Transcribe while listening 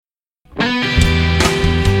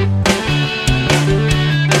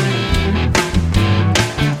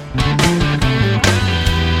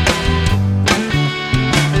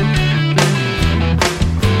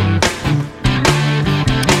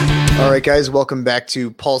right, guys, welcome back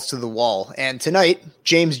to Pulse to the Wall. And tonight,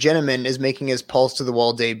 James Jenneman is making his Pulse to the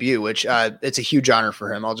Wall debut, which it's a huge honor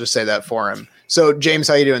for him. I'll just say that for him. So, James,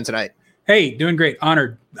 how you doing tonight? Hey, doing great.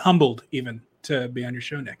 Honored, humbled even to be on your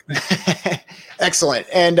show, Nick. Excellent.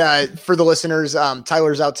 And for the listeners,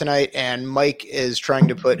 Tyler's out tonight, and Mike is trying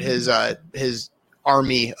to put his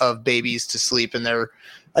army of babies to sleep. And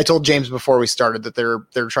I told James before we started that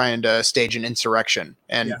they're trying to stage an insurrection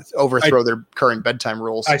and overthrow their current bedtime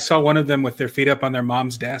rules. I saw one of them with their feet up on their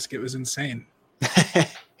mom's desk. It was insane.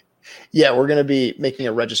 Yeah, we're going to be making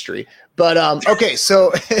a registry. But okay,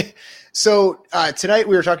 so tonight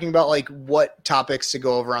we were talking about like what topics to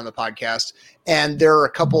go over on the podcast, and there are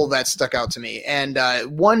a couple that stuck out to me. And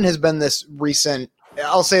one has been this recent,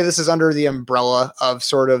 I'll say this is under the umbrella of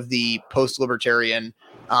sort of the post-libertarian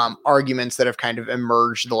arguments that have kind of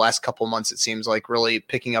emerged the last couple months. It seems like really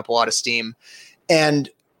picking up a lot of steam. And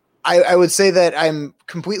I would say that I'm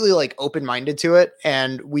completely like open-minded to it.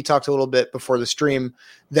 And we talked a little bit before the stream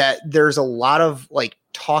that there's a lot of like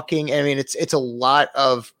talking. I mean, it's a lot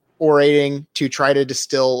of orating to try to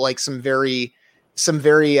distill like some very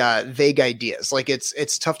vague ideas. Like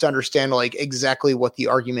it's tough to understand like exactly what the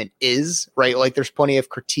argument is, right? Like there's plenty of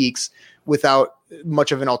critiques without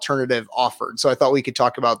much of an alternative offered. So I thought we could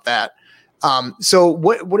talk about that. So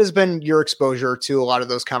what has been your exposure to a lot of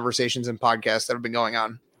those conversations and podcasts that have been going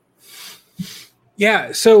on?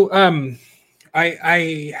 Yeah. So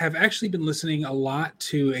I have actually been listening a lot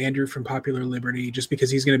to Andrew from Popular Liberty just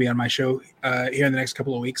because he's going to be on my show here in the next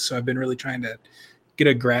couple of weeks. So I've been really trying to get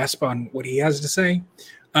a grasp on what he has to say.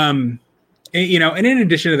 And in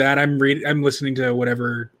addition to that, I'm listening to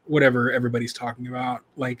whatever everybody's talking about.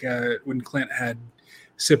 Like when Clint had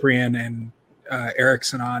Cyprian and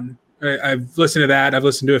Erickson on, I've listened to that. I've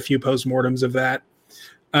listened to a few postmortems of that.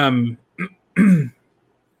 And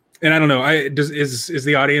I don't know. Is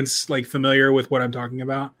the audience like familiar with what I'm talking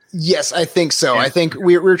about? Yes, I think so. Yeah. I think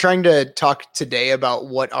we're trying to talk today about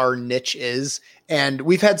what our niche is, and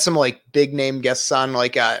we've had some like big name guests on,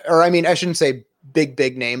 like, or I mean, I shouldn't say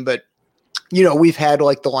big name, but we've had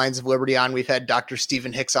like the Lions of Liberty on. We've had Dr.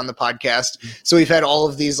 Stephen Hicks on the podcast. Mm-hmm. So we've had all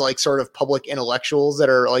of these like sort of public intellectuals that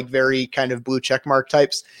are like very kind of blue checkmark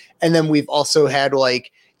types, and then we've also had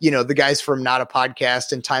like the guys from Not a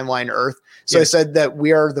Podcast and Timeline Earth. So I said that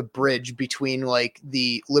we are the bridge between like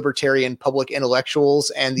the libertarian public intellectuals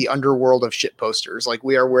and the underworld of shit posters. Like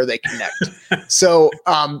we are where they connect. So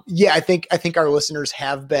I think our listeners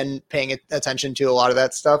have been paying attention to a lot of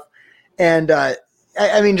that stuff. And I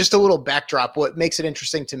mean, just a little backdrop, what makes it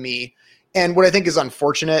interesting to me and what I think is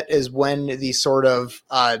unfortunate is when these sort of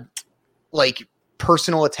like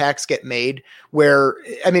personal attacks get made where,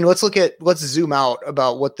 I mean, let's zoom out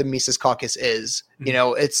about what the Mises Caucus is.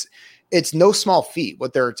 Mm-hmm. It's no small feat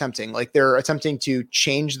what they're attempting. Like they're attempting to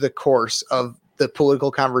change the course of the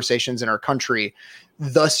political conversations in our country,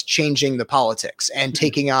 thus changing the politics and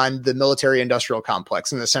taking on the military industrial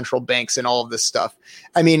complex and the central banks and all of this stuff.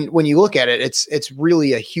 I mean, when you look at it, it's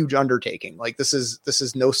really a huge undertaking. Like this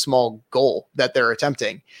is no small goal that they're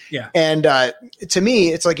attempting. Yeah. And to me,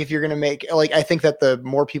 it's like, if you're going to make, like, I think that the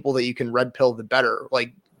more people that you can red pill, the better.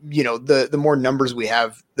 Like, the more numbers we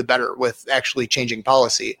have, the better with actually changing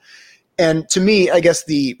policy. And to me, I guess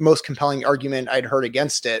the most compelling argument I'd heard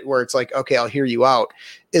against it, where it's like, okay, I'll hear you out,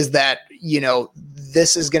 is that,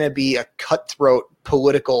 this is going to be a cutthroat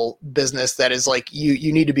political business that is like,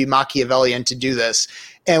 you need to be Machiavellian to do this.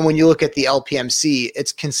 And when you look at the LPMC,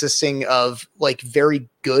 it's consisting of like very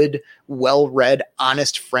good, well-read,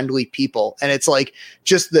 honest, friendly people. And it's like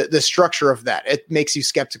just the structure of that, it makes you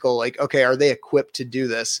skeptical. Like, okay, are they equipped to do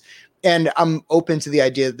this? And I'm open to the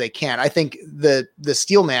idea that they can. I think the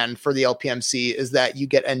steel man for the LPMC is that you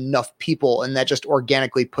get enough people and that just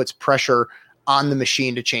organically puts pressure on the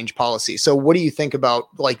machine to change policy. So what do you think about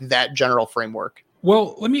like that general framework?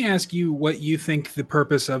 Well, let me ask you what you think the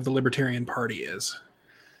purpose of the Libertarian Party is.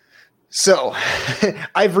 So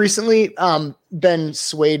I've recently been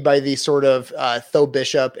swayed by the sort of Tho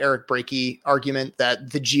Bishop, Eric Brakey argument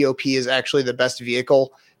that the GOP is actually the best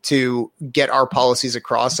vehicle to get our policies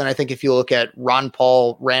across. And I think if you look at Ron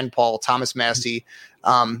Paul, Rand Paul, Thomas Massey,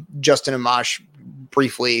 Justin Amash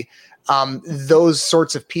briefly, those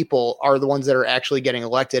sorts of people are the ones that are actually getting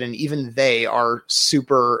elected. And even they are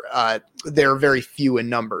they're very few in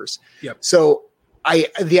numbers. Yep. So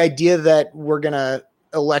the idea that we're going to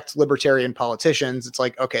elect libertarian politicians, it's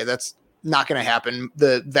like, okay, that's not going to happen.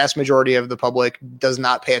 The vast majority of the public does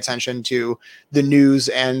not pay attention to the news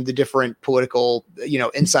and the different political,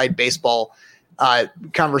 inside baseball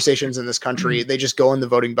conversations in this country. They just go in the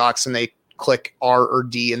voting box and they click R or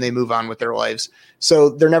D and they move on with their lives. So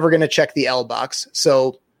they're never going to check the L box.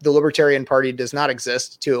 So the Libertarian Party does not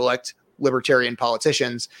exist to elect libertarian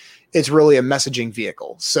politicians. It's really a messaging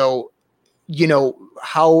vehicle. So,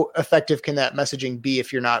 how effective can that messaging be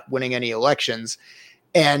if you're not winning any elections?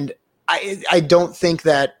 And I don't think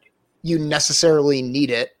that you necessarily need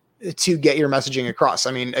it to get your messaging across.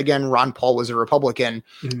 I mean, again, Ron Paul was a Republican,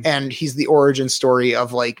 and he's the origin story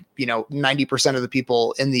of 90% of the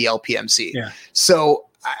people in the LPMC. Yeah. So,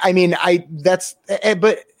 I mean,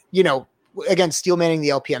 but again, steel manning the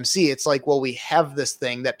LPMC, it's like, well, we have this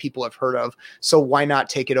thing that people have heard of, so why not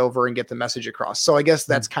take it over and get the message across? So I guess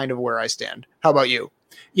that's kind of where I stand. How about you?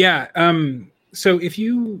 Yeah. So if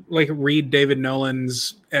you read David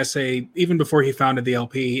Nolan's essay, even before he founded the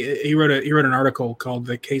LP, he wrote an article called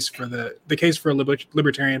 "The Case for a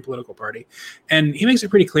Libertarian Political Party," and he makes it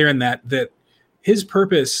pretty clear in that his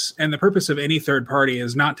purpose and the purpose of any third party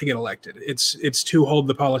is not to get elected. It's to hold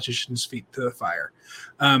the politicians' feet to the fire.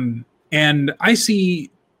 And I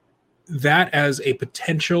see that as a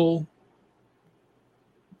potential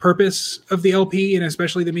purpose of the LP and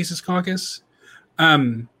especially the Mises Caucus.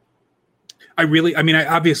 I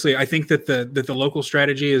think that the local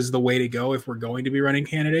strategy is the way to go if we're going to be running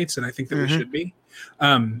candidates, and I think that we should be.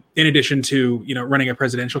 In addition to running a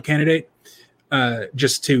presidential candidate,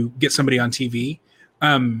 just to get somebody on TV.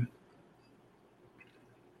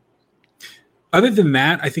 Other than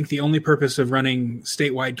that, I think the only purpose of running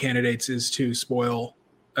statewide candidates is to spoil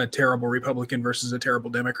a terrible Republican versus a terrible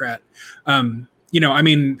Democrat. In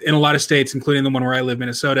a lot of states, including the one where I live,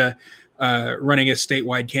 Minnesota, running a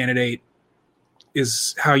statewide candidate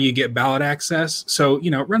is how you get ballot access. So,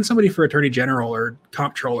 run somebody for attorney general or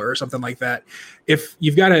comptroller or something like that. If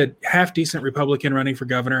you've got a half decent Republican running for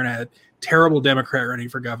governor and a terrible Democrat running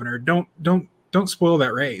for governor, don't spoil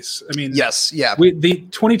that race. I mean, yes, yeah. The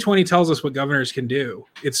 2020 tells us what governors can do.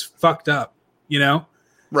 It's fucked up,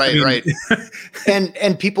 Right, right.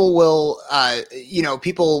 And people will,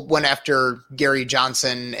 people went after Gary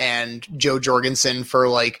Johnson and Joe Jorgensen for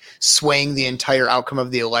swaying the entire outcome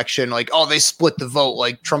of the election. They split the vote.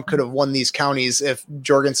 Trump could have won these counties if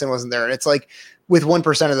Jorgensen wasn't there. And it's with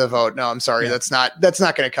 1% of the vote. No, I'm sorry. Yeah. That's not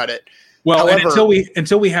going to cut it. Well, however,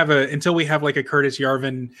 until we have a Curtis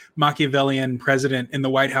Yarvin Machiavellian president in the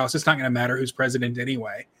White House, it's not going to matter who's president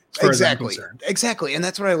anyway. Exactly. And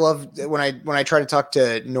that's what I love when I try to talk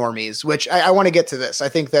to normies, which I want to get to this. I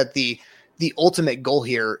think that the ultimate goal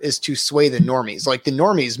here is to sway the normies. The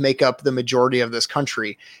normies make up the majority of this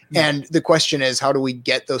country. Mm-hmm. And the question is, how do we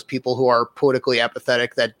get those people who are politically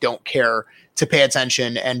apathetic, that don't care, to pay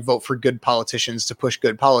attention and vote for good politicians to push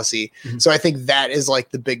good policy? Mm-hmm. So I think that is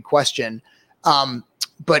the big question.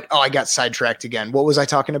 But I got sidetracked again. What was I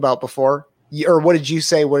talking about before? Or what did you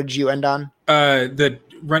say? What did you end on?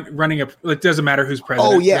 Running it doesn't matter who's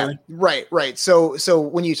president. Oh yeah, really. Right. So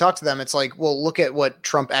when you talk to them, it's well, look at what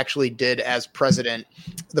Trump actually did as president.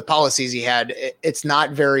 The policies he had, it's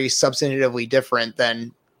not very substantively different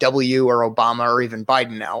than W or Obama or even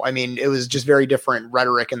Biden now. I mean, it was just very different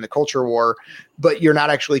rhetoric in the culture war, but you're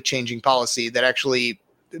not actually changing policy that actually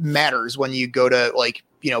matters when you go to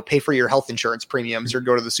pay for your health insurance premiums or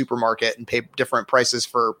go to the supermarket and pay different prices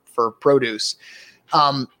for produce.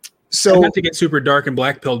 So and not to get super dark and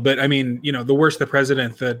black pilled, but I mean, the worse the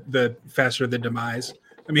president, the faster the demise.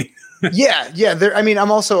 I mean, yeah. I'm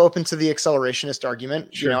also open to the accelerationist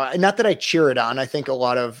argument. Sure. Not that I cheer it on. I think a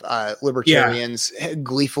lot of libertarians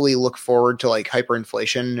gleefully look forward to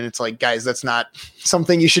hyperinflation, and it's guys, that's not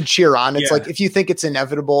something you should cheer on. It's if you think it's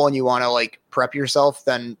inevitable and you want to prep yourself,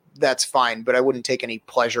 then that's fine. But I wouldn't take any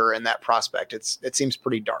pleasure in that prospect. It seems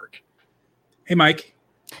pretty dark. Hey, Mike.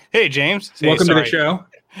 Hey, James. Welcome to the show.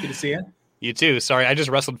 Good to see you. You too. Sorry, I just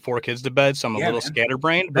wrestled 4 kids to bed, so I'm a little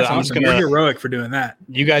scatterbrained. But I'm just gonna. You're heroic for doing that.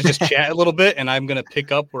 You guys just chat a little bit, and I'm gonna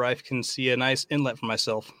pick up where I can see a nice inlet for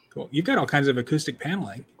myself. Cool. You've got all kinds of acoustic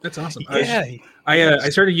paneling. That's awesome. Yeah. I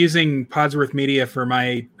started using Podsworth Media for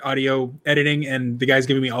my audio editing, and the guy's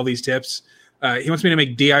giving me all these tips. He wants me to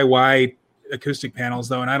make DIY acoustic panels,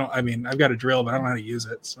 though, and I've got a drill, but I don't know how to use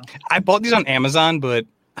it. So I bought these on Amazon, but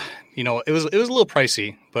it was a little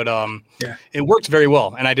pricey, but it worked very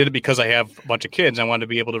well. And I did it because I have a bunch of kids. I wanted to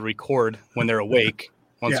be able to record when they're awake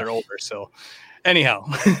once they're older. So anyhow.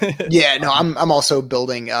 Yeah, no, I'm also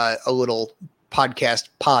building a little podcast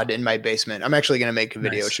pod in my basement. I'm actually going to make a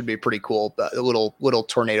video. Nice. It should be pretty cool. A little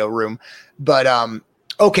tornado room. But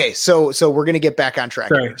okay, so we're going to get back on track.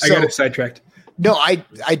 Sorry, I got it sidetracked. No,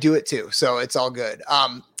 I do it too. So it's all good.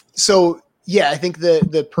 So yeah, I think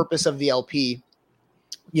the purpose of the LP,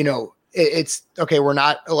 it's okay. We're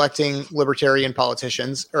not electing libertarian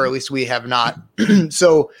politicians, or at least we have not.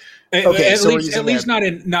 So, okay, at least not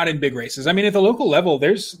in big races. I mean, at the local level,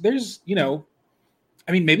 there's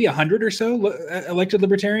I mean, maybe 100 or so elected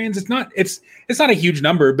libertarians. It's not a huge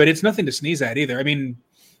number, but it's nothing to sneeze at either. I mean,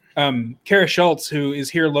 Kara Schultz, who is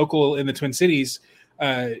here local in the Twin Cities,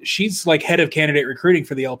 she's like head of candidate recruiting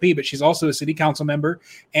for the LP, but she's also a city council member.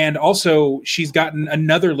 And also she's gotten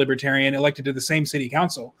another libertarian elected to the same city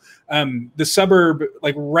council. The suburb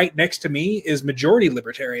like right next to me is majority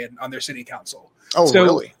libertarian on their city council. Oh,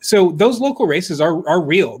 really? So those local races are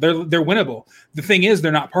real. They're winnable. The thing is,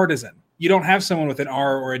 they're not partisan. You don't have someone with an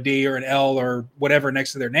R or a D or an L or whatever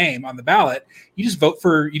next to their name on the ballot. You just vote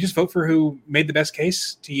for who made the best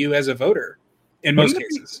case to you as a voter. In most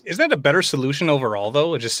cases, is that a better solution overall,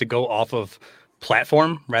 though, just to go off of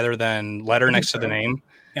platform rather than letter next to the name?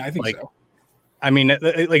 Yeah, I think so. I mean,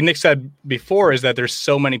 like Nick said before, is that there's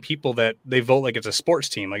so many people that they vote like it's a sports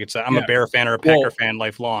team. Like I'm a Bear fan or a Packer fan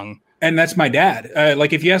lifelong. And that's my dad.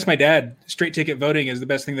 Like if you ask my dad, straight ticket voting is the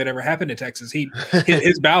best thing that ever happened to Texas.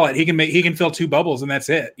 His ballot, he can fill 2 bubbles and that's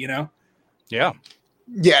it, you know? Yeah.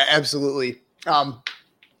 Yeah, absolutely.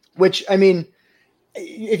 Which, I mean,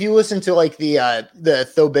 if you listen to like the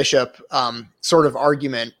Tho Bishop sort of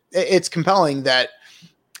argument, it's compelling that,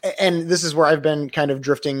 and this is where I've been kind of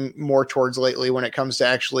drifting more towards lately when it comes to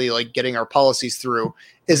actually like getting our policies through,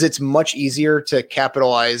 is it's much easier to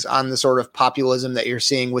capitalize on the sort of populism that you're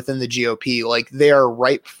seeing within the GOP. Like they are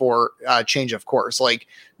ripe for change of course. Like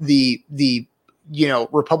the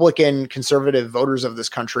Republican conservative voters of this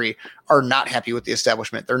country are not happy with the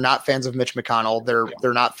establishment. They're not fans of Mitch McConnell.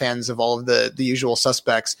 They're not fans of all of the usual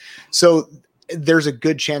suspects. So there's a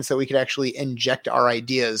good chance that we could actually inject our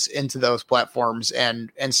ideas into those platforms and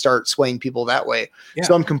start swaying people that way. Yeah.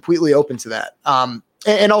 So I'm completely open to that.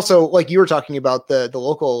 And also, like you were talking about the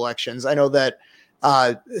local elections, I know that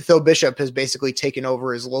Tho Bishop has basically taken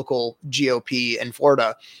over his local GOP in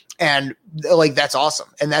Florida. And like, that's awesome.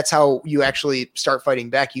 And that's how you actually start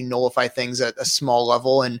fighting back. You nullify things at a small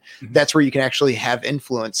level, and that's where you can actually have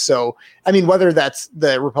influence. So, I mean, whether that's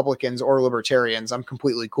the Republicans or libertarians, I'm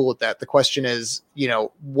completely cool with that. The question is,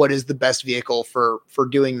 what is the best vehicle for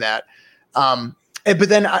doing that? But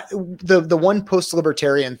then the one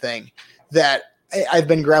post-libertarian thing that I've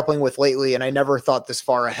been grappling with lately, and I never thought this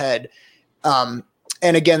far ahead,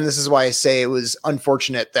 and again, this is why I say it was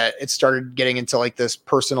unfortunate that it started getting into like this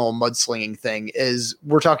personal mudslinging thing, is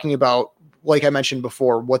we're talking about, like I mentioned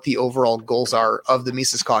before, what the overall goals are of the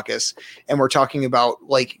Mises Caucus. And we're talking about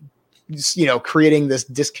like, creating this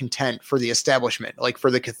discontent for the establishment, like for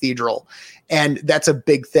the cathedral. And that's a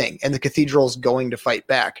big thing. And the cathedral is going to fight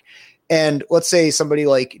back. And let's say somebody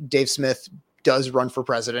like Dave Smith does run for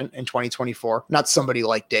president in 2024. Not somebody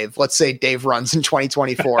like Dave. Let's say Dave runs in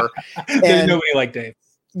 2024. There's nobody like Dave.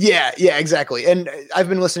 Yeah, exactly. And I've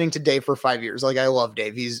been listening to Dave for 5 years. Like I love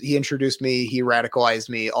Dave. He introduced me, he radicalized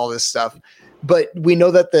me, all this stuff. But we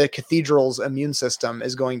know that the cathedral's immune system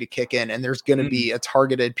is going to kick in, and there's going to be a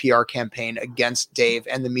targeted PR campaign against Dave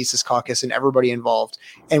and the Mises Caucus and everybody involved.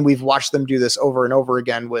 And we've watched them do this over and over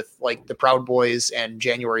again with like the Proud Boys and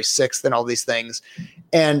January 6th and all these things.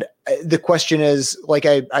 And the question is, like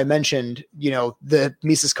I mentioned, the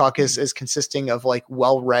Mises Caucus is consisting of like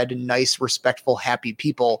well-read, nice, respectful, happy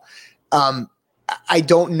people. I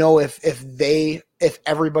don't know if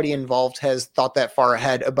everybody involved has thought that far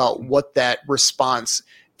ahead about what that response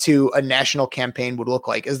to a national campaign would look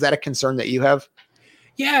like. Is that a concern that you have?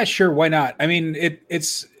 Yeah, sure. Why not? I mean,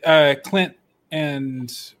 it's Clint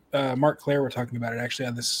and Mark Claire were talking about it actually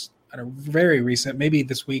on a very recent, maybe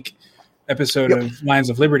this week episode of Lions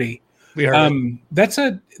of Liberty. We heard that's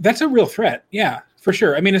a real threat. Yeah, for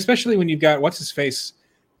sure. I mean, especially when you've got what's his face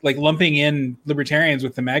like lumping in libertarians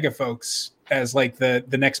with the MAGA folks as like the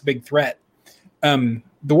next big threat. The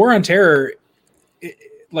war on terror,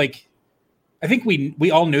 I think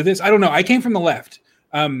we all knew this. I don't know. I came from the left.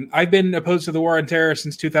 I've been opposed to the war on terror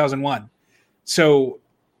since 2001. So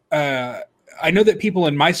I know that people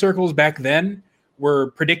in my circles back then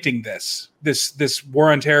were predicting this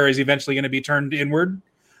war on terror is eventually going to be turned inward.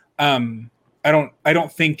 I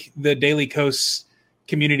don't think the Daily Kos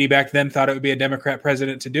community back then thought it would be a Democrat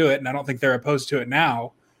president to do it, and I don't think they're opposed to it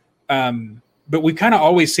now. But we've kind of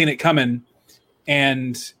always seen it coming.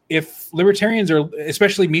 And if libertarians are,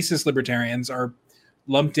 especially Mises libertarians, are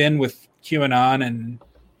lumped in with QAnon and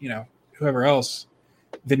whoever else,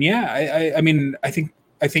 then yeah, I mean, I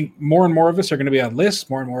think more and more of us are going to be on lists.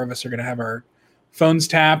 More and more of us are going to have our phones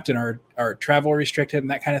tapped and our travel restricted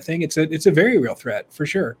and that kind of thing. It's a very real threat for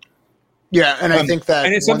sure. Yeah, and I think that,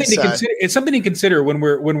 and it's something to consider. It's something to consider when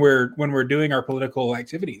we're doing our political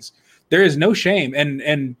activities. There is no shame, and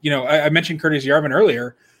I mentioned Curtis Yarvin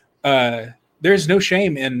earlier. There is no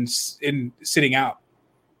shame in sitting out,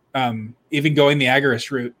 even going the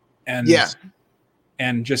Agorist route, and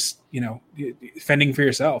and just, fending for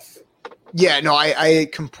yourself. Yeah, no, I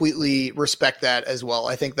completely respect that as well.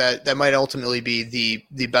 I think that might ultimately be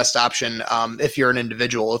the best option if you're an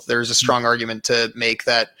individual, if there's a strong argument to make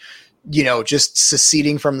that, just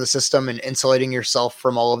seceding from the system and insulating yourself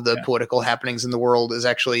from all of the political happenings in the world is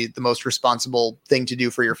actually the most responsible thing to do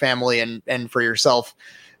for your family and for yourself.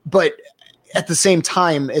 But at the same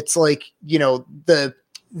time, it's like,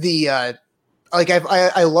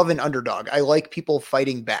 I love an underdog. I like people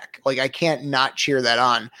fighting back. Like, I can't not cheer that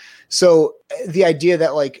on. So the idea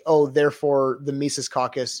that like, oh, therefore the Mises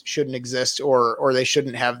Caucus shouldn't exist or they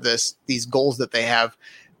shouldn't have these goals that they have.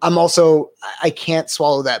 I can't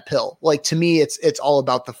swallow that pill. Like, to me, it's all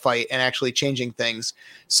about the fight and actually changing things.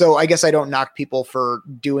 So I guess I don't knock people for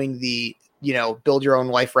doing the, build your own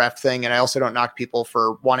life raft thing. And I also don't knock people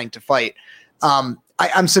for wanting to fight.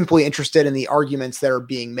 I'm simply interested in the arguments that are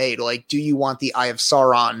being made. Like, do you want the Eye of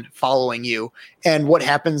Sauron following you? And what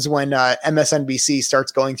happens when MSNBC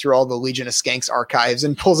starts going through all the Legion of Skanks archives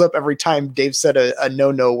and pulls up every time Dave said a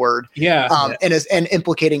no word? And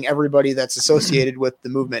implicating everybody that's associated with the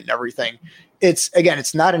movement and everything.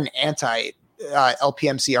 It's not an anti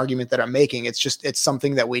LPMC argument that I'm making. It's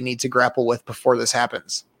something that we need to grapple with before this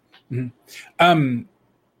happens. Mm-hmm.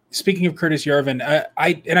 Speaking of Curtis Yarvin,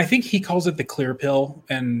 I think he calls it the clear pill,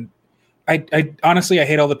 and I honestly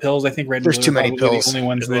hate all the pills. I think red there's too many pills. The only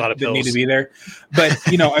ones that need to be there. But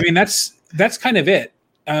that's kind of it.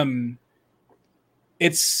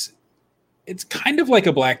 It's kind of like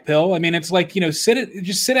a black pill. I mean, it's like,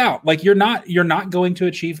 just sit out. Like, you're not going to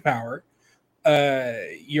achieve power.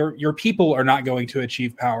 Your people are not going to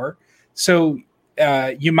achieve power. So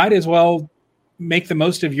you might as well make the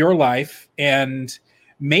most of your life, and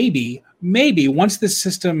maybe once this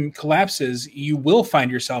system collapses, you will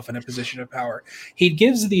find yourself in a position of power. He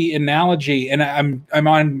gives the analogy, and I'm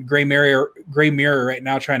on Gray Mirror right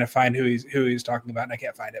now trying to find who he's talking about, and I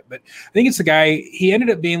can't find it. But I think it's the guy. He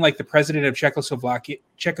ended up being like the president of Czechoslovakia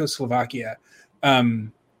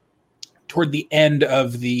toward the end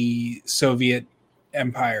of the Soviet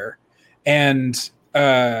Empire, and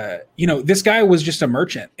this guy was just a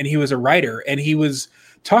merchant, and he was a writer, and he was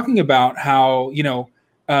talking about how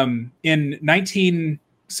in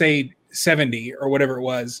 1970 or whatever it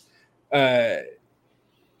was,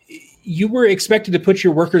 you were expected to put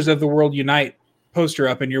your Workers of the World Unite poster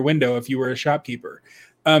up in your window if you were a shopkeeper.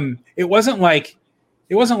 It wasn't like,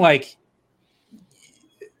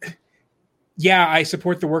 yeah, I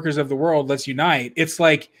support the workers of the world, let's unite. It's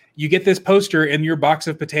like, you get this poster in your box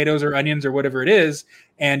of potatoes or onions or whatever it is,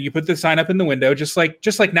 and you put the sign up in the window, just like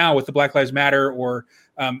now with the Black Lives Matter, or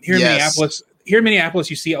here in Minneapolis. Here in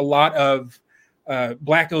Minneapolis, you see a lot of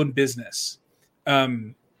Black-owned business,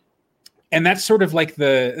 and that's sort of like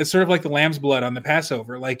the lamb's blood on the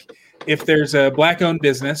Passover. Like, if there's a Black-owned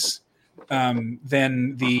business,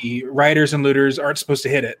 then the rioters and looters aren't supposed to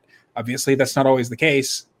hit it. Obviously, that's not always the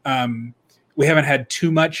case. We haven't had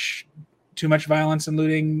too much violence and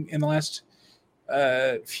looting in the last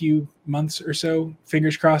few months or so.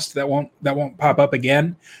 Fingers crossed that won't pop up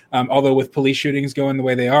again. Although with police shootings going the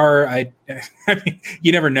way they are, I mean,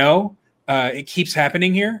 you never know. It keeps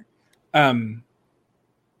happening here. So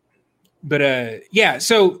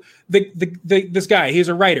this guy, he's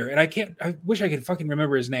a writer, and I wish I could fucking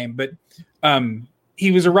remember his name, but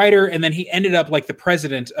he was a writer, and then he ended up like the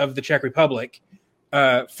president of the Czech Republic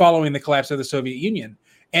following the collapse of the Soviet Union.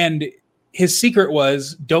 And his secret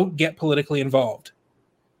was, don't get politically involved.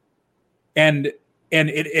 And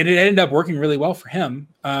it ended up working really well for him.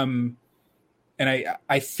 And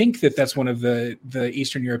I think that's one of the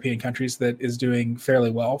Eastern European countries that is doing fairly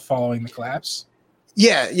well following the collapse.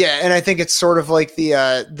 Yeah, and I think it's sort of like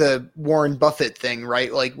the Warren Buffett thing,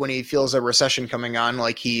 right? Like, when he feels a recession coming on,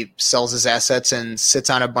 like, he sells his assets and sits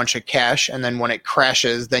on a bunch of cash, and then when it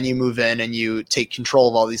crashes, then you move in and you take control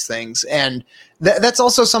of all these things. And that's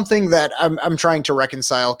also something that I'm trying to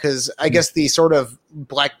reconcile, because I guess the sort of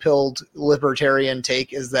black-pilled libertarian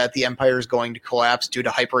take is that the empire is going to collapse due to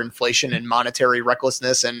hyperinflation and monetary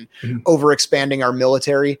recklessness and overexpanding our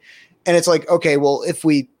military. And it's like, okay, well, if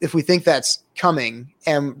we think that's coming,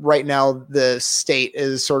 and right now the state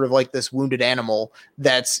is sort of like this wounded animal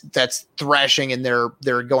that's thrashing and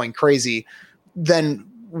they're going crazy, then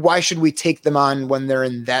why should we take them on when they're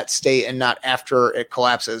in that state and not after it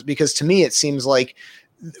collapses? Because to me, it seems like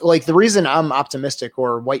the reason I'm optimistic,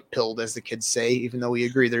 or white pilled, as the kids say, even though we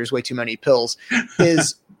agree there's way too many pills,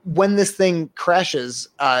 is when this thing crashes,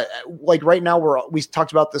 like right now we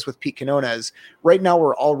talked about this with Pete Quinones. Right now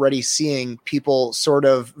we're already seeing people sort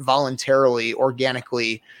of voluntarily,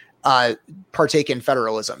 organically partake in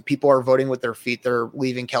federalism. People are voting with their feet. They're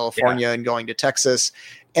leaving California and going to Texas.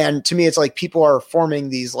 And to me, it's like people are forming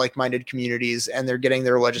these like-minded communities and they're getting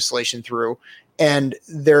their legislation through. And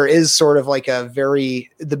there is sort of like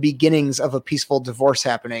the beginnings of a peaceful divorce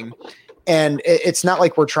happening. And it's not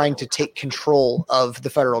like we're trying to take control of the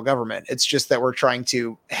federal government. It's just that we're trying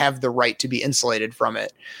to have the right to be insulated from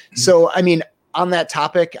it. Mm-hmm. So, I mean, on that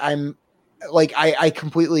topic, I'm like, I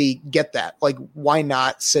completely get that. Like, why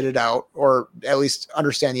not sit it out, or at least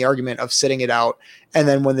understand the argument of sitting it out? And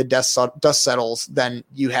then when the dust settles, then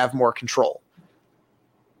you have more control.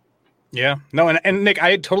 Yeah, no. And Nick,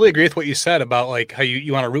 I totally agree with what you said about like how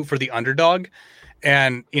you want to root for the underdog.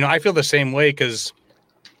 And, you know, I feel the same way, because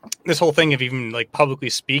this whole thing of even like publicly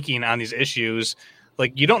speaking on these issues,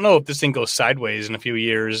 like you don't know if this thing goes sideways in a few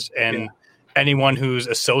years, and anyone who's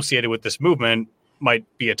associated with this movement might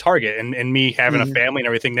be a target. And me having a family and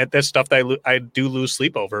everything, that's stuff that I do lose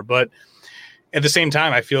sleep over. But at the same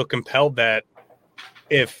time, I feel compelled that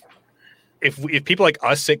if people like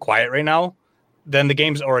us sit quiet right now, then the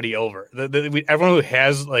game's already over. Everyone who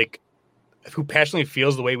has like, who passionately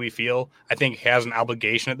feels the way we feel, I think has an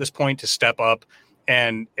obligation at this point to step up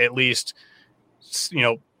and at least, you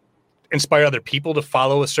know, inspire other people to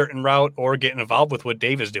follow a certain route or get involved with what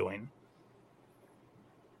Dave is doing.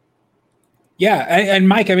 Yeah. And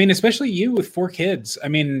Mike, I mean, especially you with 4 kids. I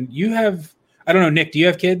mean, you have, I don't know, Nick, do you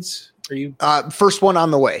have kids? Are you first one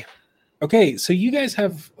on the way? Okay. So you guys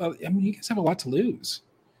have, you guys have a lot to lose.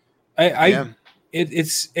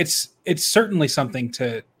 It's certainly something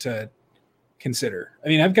to consider. I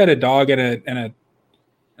mean, I've got a dog and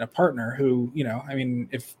a partner who, you know, I mean,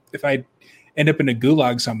 if I end up in a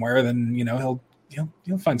gulag somewhere, then, you know,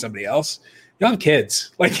 he'll find somebody else. You'll have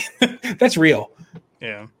kids. Like that's real.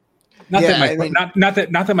 Yeah. Not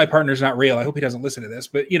that my partner's not real. I hope he doesn't listen to this,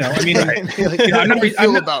 but you know, I mean,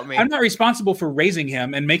 I'm not responsible for raising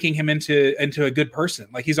him and making him into a good person.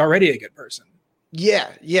 Like he's already a good person. Yeah.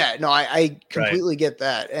 No, I completely get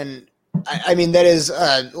that. And I mean, that is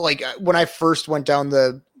like when I first went down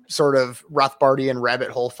the sort of Rothbardian rabbit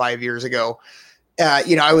hole 5 years ago,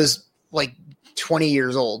 you know, I was like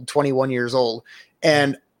 21 years old.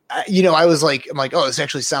 And, you know, I'm like, oh, this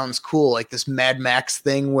actually sounds cool. Like this Mad Max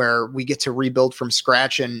thing where we get to rebuild from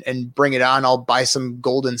scratch and bring it on. I'll buy some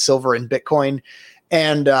gold and silver and Bitcoin.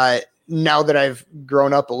 And now that I've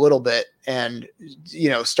grown up a little bit and, you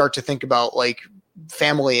know, start to think about like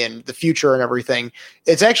family and the future and everything,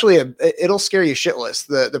 it's actually it'll scare you shitless,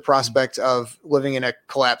 the prospect of living in a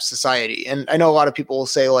collapsed society. And I know a lot of people will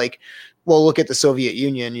say like, well, look at the Soviet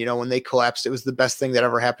Union, you know, when they collapsed, it was the best thing that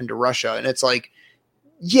ever happened to Russia. And it's like,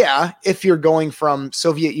 yeah, if you're going from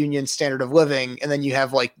Soviet Union standard of living and then you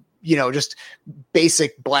have like, you know, just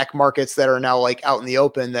basic black markets that are now like out in the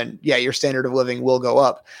open, then yeah, your standard of living will go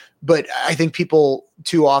up. But I think people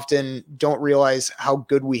too often don't realize how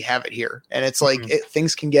good we have it here. And it's like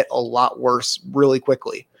things can get a lot worse really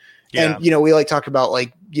quickly. Yeah. And, you know, we like talk about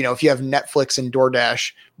like, you know, if you have Netflix and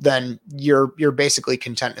DoorDash, then you're basically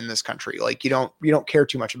content in this country. Like you don't care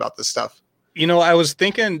too much about this stuff. You know, I was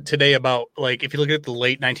thinking today about like, if you look at the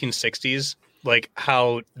late 1960s, like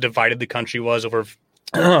how divided the country was over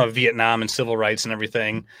Vietnam and civil rights and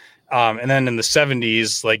everything. And then in the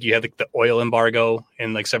 70s, like you had like the oil embargo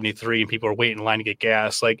in like 73 and people were waiting in line to get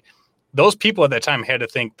gas. Like those people at that time had to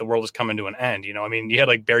think the world was coming to an end. You know, I mean, you had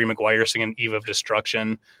like Barry McGuire singing Eve of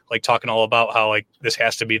Destruction, like talking all about how like this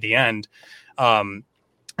has to be the end. And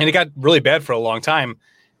it got really bad for a long time.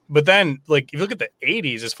 But then like, if you look at the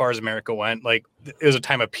 80s, as far as America went, like it was a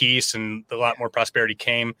time of peace and a lot more prosperity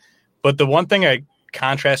came. But the one thing I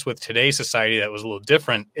contrast with today's society that was a little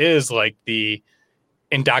different is like the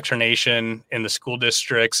indoctrination in the school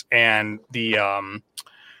districts and the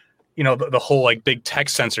you know, the whole like big tech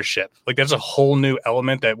censorship. Like that's a whole new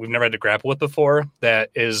element that we've never had to grapple with before. That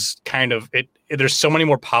is kind of it. There's so many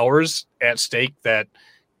more powers at stake that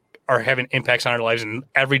are having impacts on our lives in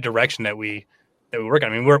every direction that we work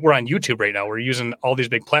on. I mean, we're on YouTube right now. We're using all these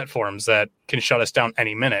big platforms that can shut us down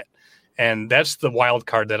any minute, and that's the wild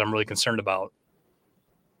card that I'm really concerned about.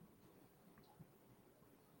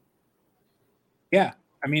 Yeah.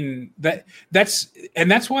 I mean, that's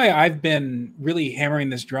why I've been really hammering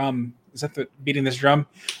this drum. Is that beating this drum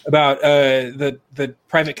about the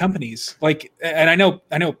private companies? Like, and I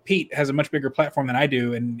know Pete has a much bigger platform than I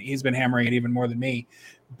do, and he's been hammering it even more than me.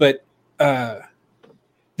 But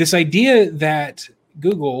this idea that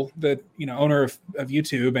Google, the owner of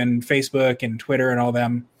YouTube and Facebook and Twitter and all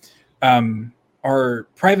them, are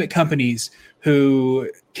private companies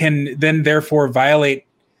who can then therefore violate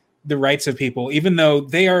the rights of people, even though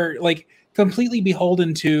they are like completely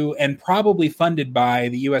beholden to and probably funded by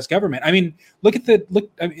the U.S. government. I mean,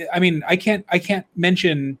 I mean, I can't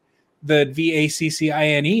mention the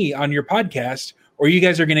VACCINE on your podcast, or you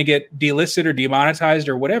guys are going to get delisted or demonetized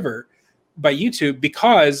or whatever by YouTube,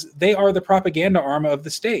 because they are the propaganda arm of the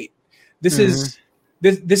state. This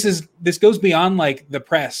goes beyond like the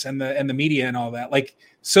press and the media and all that. Like,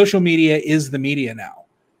 social media is the media now,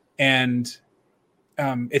 and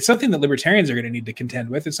it's something that libertarians are going to need to contend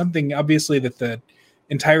with. It's something obviously that the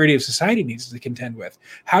entirety of society needs to contend with.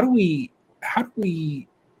 How do we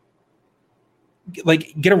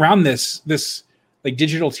like get around this like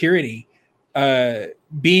digital tyranny,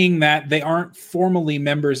 being that they aren't formally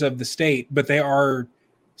members of the state, but they are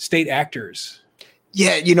state actors?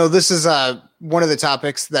 Yeah, this is one of the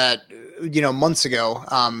topics that, months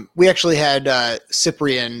ago, we actually had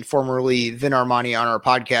Cyprian, formerly Vin Armani, on our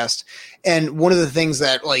podcast. And one of the things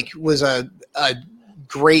that like was a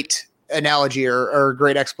great analogy or a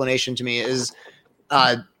great explanation to me is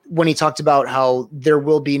when he talked about how there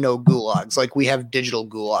will be no gulags. Like, we have digital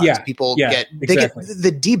gulags. Yeah, People exactly. get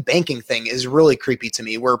the debanking thing is really creepy to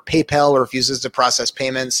me, where PayPal refuses to process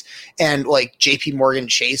payments, and like JP Morgan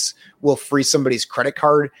Chase will freeze somebody's credit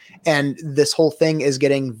card. And this whole thing is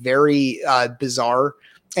getting very bizarre,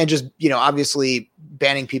 and just, obviously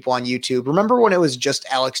banning people on YouTube. Remember when it was just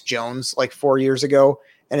Alex Jones like 4 years ago?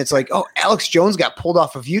 And it's like, oh, Alex Jones got pulled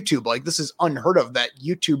off of YouTube. Like, this is unheard of that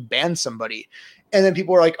YouTube banned somebody. And then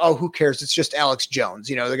people are like, oh, who cares? It's just Alex Jones.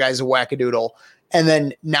 The guy's a wackadoodle. And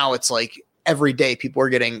then now it's like every day people are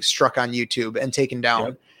getting struck on YouTube and taken down.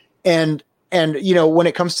 Yep. And when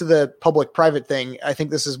it comes to the public-private thing, I think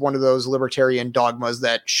this is one of those libertarian dogmas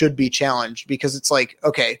that should be challenged, because it's like,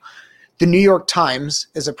 okay, the New York Times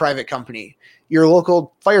is a private company. Your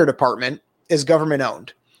local fire department is government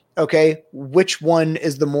owned. Okay, which one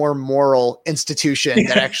is the more moral institution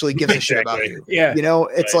that actually gives a shit about you? Yeah.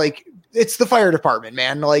 It's like, it's the fire department,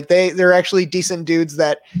 man. Like, they're actually decent dudes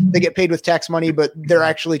that they get paid with tax money, but they're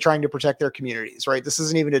actually trying to protect their communities, right? This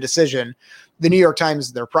isn't even a decision. The New York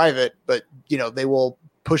Times, they're private, but they will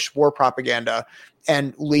push war propaganda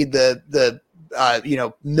and lead the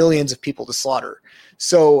millions of people to slaughter.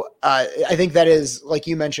 So I think that is, like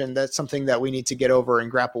you mentioned, that's something that we need to get over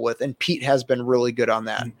and grapple with. And Pete has been really good on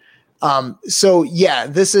that. So yeah,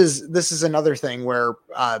 this is another thing where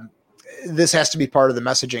this has to be part of the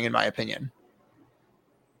messaging, in my opinion.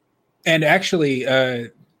 And actually,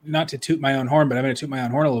 not to toot my own horn, but I'm going to toot my own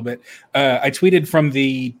horn a little bit. I tweeted from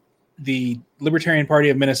the Libertarian Party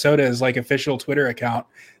of Minnesota's like official Twitter account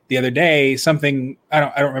the other day, something, I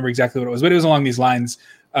don't remember exactly what it was, but it was along these lines,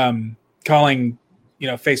 calling,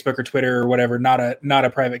 Facebook or Twitter or whatever, not a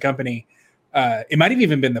private company. It might have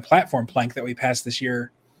even been the platform plank that we passed this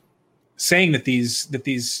year, saying that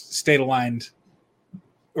these state-aligned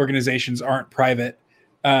organizations aren't private.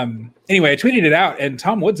 Anyway, I tweeted it out, and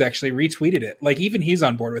Tom Woods actually retweeted it. Like, even he's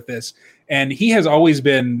on board with this, and he has always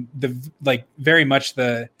been very much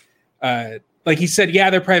the like he said, yeah,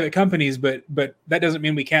 they're private companies, but that doesn't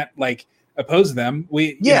mean we can't like oppose them.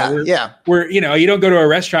 We're you don't go to a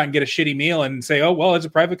restaurant and get a shitty meal and say, oh well, it's a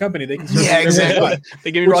private company, they can serve exactly.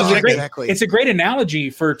 They give me raw chicken. Exactly. It's a great analogy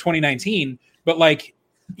for 2019, but like,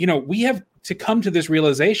 we have to come to this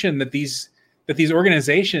realization that these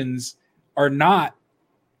organizations are not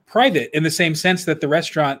private in the same sense that the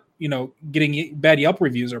restaurant, getting bad Yelp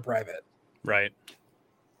reviews are private. Right.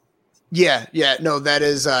 Yeah. No, that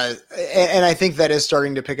is, and I think that is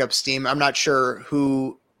starting to pick up steam. I'm not sure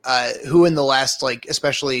who in the last, like,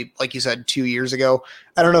 especially like you said, 2 years ago,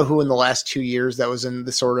 I don't know who in the last 2 years that was in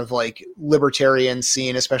the sort of like libertarian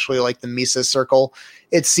scene, especially like the Mises circle.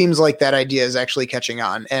 It seems like that idea is actually catching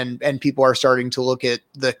on, and people are starting to look at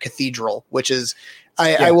the cathedral, which is,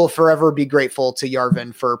 I will forever be grateful to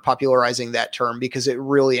Yarvin for popularizing that term, because it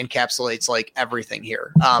really encapsulates like everything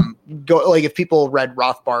here. If people read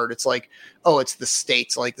Rothbard, it's like, oh, it's the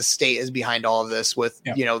states. Like, the state is behind all of this with,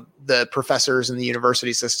 the professors in the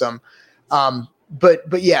university system. But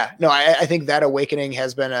yeah, no, I think that awakening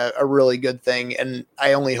has been a really good thing. And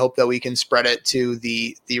I only hope that we can spread it to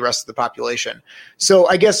the rest of the population. So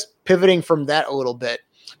I guess pivoting from that a little bit,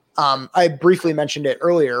 I briefly mentioned it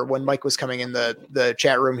earlier when Mike was coming in the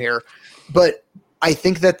chat room here, but I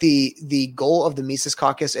think that the goal of the Mises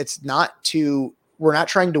Caucus, we're not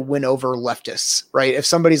trying to win over leftists, right? If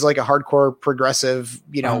somebody's like a hardcore progressive,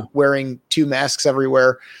 wearing 2 masks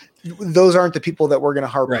everywhere, those aren't the people that we're going to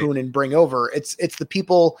harpoon and bring over. It's the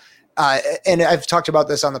people, and I've talked about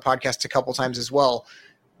this on the podcast a couple times as well,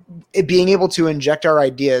 being able to inject our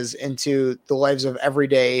ideas into the lives of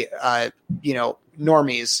everyday,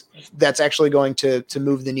 normies, that's actually going to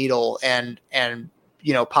move the needle and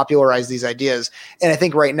popularize these ideas. And I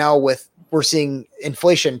think right now we're seeing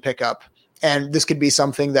inflation pick up. And this could be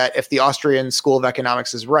something that if the Austrian School of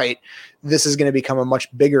Economics is right, this is going to become a much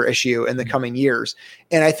bigger issue in the coming years.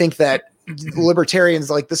 And I think that libertarians,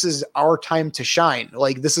 like, this is our time to shine.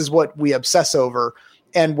 Like, this is what we obsess over.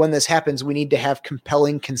 And when this happens, we need to have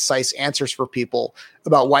compelling, concise answers for people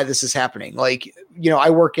about why this is happening. Like, I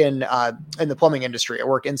work in the plumbing industry. I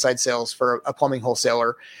work inside sales for a plumbing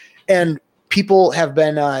wholesaler, and people have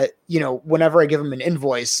been, whenever I give them an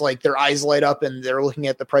invoice, like, their eyes light up and they're looking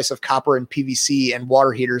at the price of copper and PVC and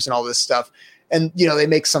water heaters and all this stuff. And, they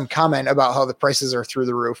make some comment about how the prices are through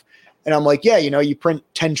the roof. And I'm like, yeah, you print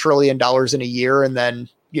 $10 trillion in a year, and then,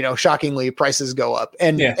 shockingly, prices go up.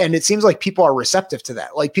 And it seems like people are receptive to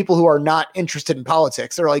that. Like, people who are not interested in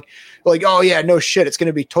politics, they're like, oh yeah, no shit, it's going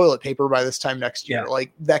to be toilet paper by this time next year. Yeah.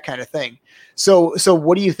 Like, that kind of thing. So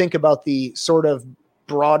what do you think about the sort of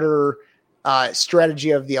broader strategy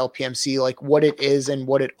of the LPMC, like what it is and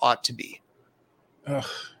what it ought to be?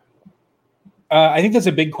 I think that's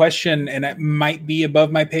a big question, and it might be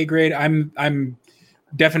above my pay grade. I'm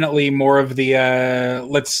definitely more of the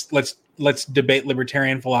let's debate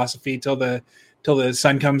libertarian philosophy till the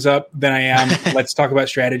sun comes up than I am let's talk about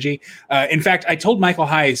strategy. In fact, I told Michael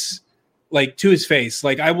Heiss, like, to his face,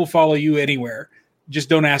 like, I will follow you anywhere. Just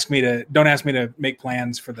don't ask me to make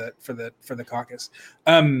plans for the caucus.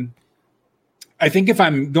 I think if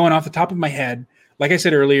I'm going off the top of my head, like I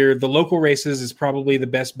said earlier, the local races is probably the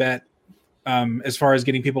best bet as far as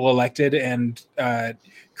getting people elected and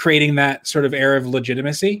creating that sort of air of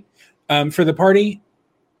legitimacy for the party.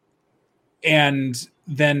 And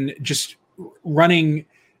then just running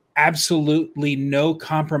absolutely no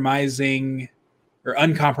compromising or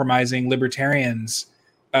uncompromising libertarians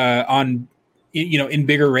on, in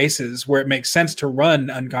bigger races where it makes sense to run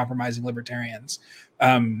uncompromising libertarians.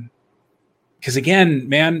 Because again,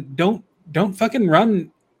 man, don't fucking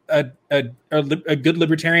run a good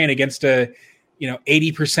libertarian against a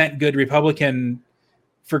 80% good Republican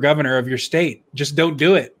for governor of your state. Just don't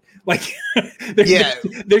do it. Like,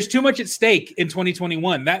 there's too much at stake in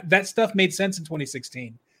 2021. That stuff made sense in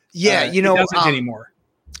 2016. Yeah, it doesn't anymore.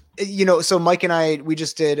 So Mike and I, we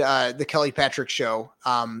just did the Kelly Patrick show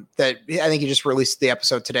that I think he just released the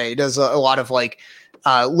episode today. He does a lot of like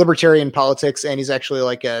libertarian politics, and he's actually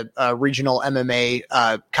like a regional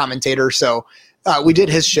MMA commentator. So we did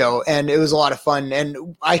his show, and it was a lot of fun.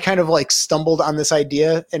 And I kind of like stumbled on this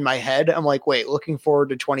idea in my head. I'm like, wait, looking forward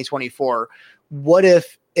to 2024, what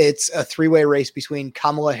if it's a three-way race between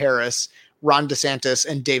Kamala Harris, Ron DeSantis,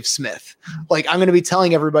 and Dave Smith? Like, I'm going to be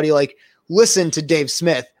telling everybody, like, listen to Dave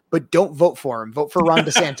Smith, but don't vote for him. Vote for Ron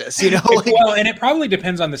DeSantis. Well, and it probably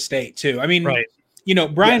depends on the state too. I mean, right.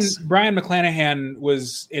 Brian McClanahan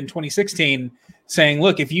was in 2016 saying,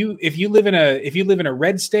 look, if you live in a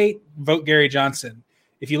red state, vote Gary Johnson.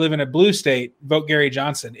 If you live in a blue state, vote Gary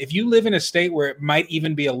Johnson. If you live in a state where it might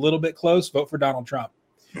even be a little bit close, vote for Donald Trump.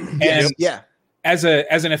 And as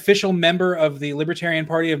an official member of the Libertarian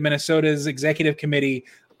Party of Minnesota's executive committee,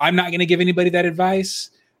 I'm not going to give anybody that advice,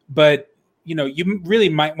 but you really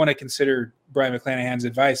might want to consider Brian McClanahan's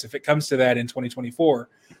advice if it comes to that in 2024.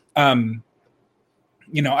 I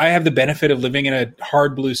have the benefit of living in a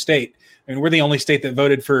hard blue state. I mean, we're the only state that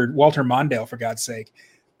voted for Walter Mondale, for God's sake.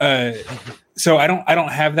 So I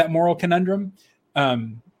don't have that moral conundrum.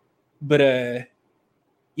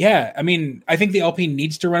 Yeah, I mean, I think the LP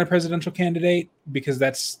needs to run a presidential candidate because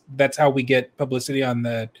that's how we get publicity on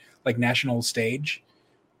the national stage.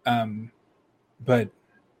 But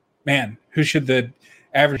man, who should the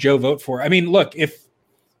average Joe vote for? I mean, look, if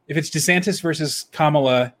it's DeSantis versus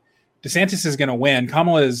Kamala, DeSantis is going to win.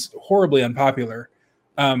 Kamala is horribly unpopular.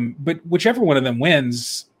 But whichever one of them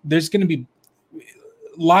wins, there's going to be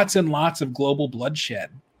lots and lots of global bloodshed.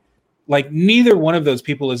 Like, neither one of those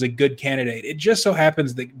people is a good candidate. It just so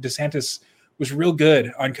happens that DeSantis was real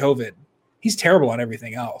good on COVID. He's terrible on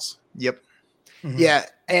everything else. Yep. Mm-hmm. Yeah.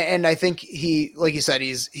 And I think he, like you said,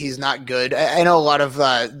 he's not good. I know a lot of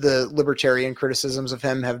the libertarian criticisms of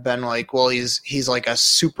him have been like, well, he's like a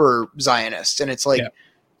super Zionist. And it's like,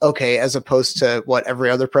 okay, as opposed to what every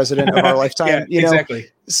other president of our lifetime, exactly.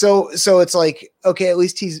 So it's like, okay, at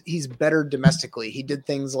least he's better domestically. He did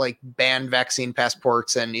things like ban vaccine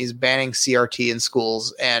passports, and he's banning CRT in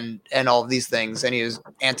schools and all of these things. And he was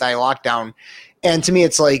anti-lockdown. And to me,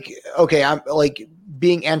 it's like, okay, I'm like,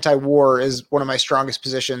 being anti-war is one of my strongest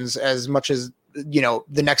positions as much as,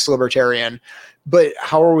 the next libertarian, but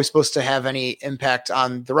how are we supposed to have any impact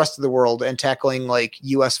on the rest of the world and tackling like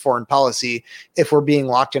US foreign policy if we're being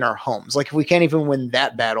locked in our homes? Like, if we can't even win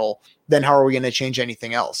that battle, then how are we going to change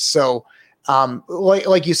anything else? So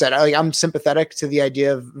like you said, I'm sympathetic to the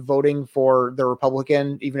idea of voting for the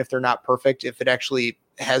Republican, even if they're not perfect, if it actually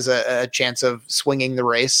has a chance of swinging the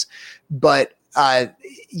race. But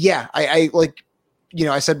yeah, I like,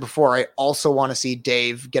 I said before, I also want to see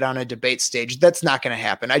Dave get on a debate stage. That's not going to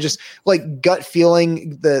happen. I just like gut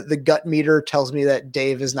feeling, the gut meter tells me that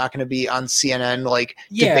Dave is not going to be on CNN,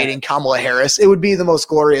 debating Kamala Harris. It would be the most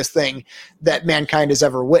glorious thing that mankind has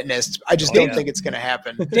ever witnessed. I just don't think it's going to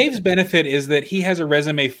happen. Dave's benefit is that he has a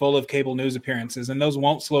resume full of cable news appearances, and those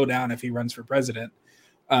won't slow down if he runs for president.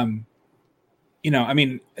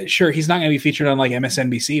 Sure, he's not going to be featured on like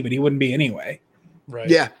MSNBC, but he wouldn't be anyway. Right.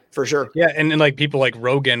 Yeah, for sure. Yeah, and like people like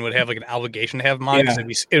Rogan would have like an obligation to have him on because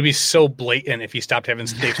it'd be so blatant if he stopped having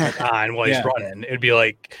Dave Smith on while he's running. It'd be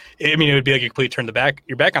like, it would be like you completely turn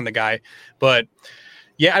your back on the guy. But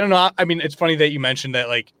yeah, I don't know. I mean, it's funny that you mentioned that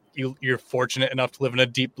like you're fortunate enough to live in a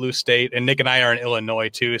deep blue state, and Nick and I are in Illinois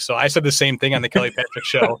too. So I said the same thing on the Kelly Patrick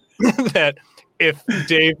show that if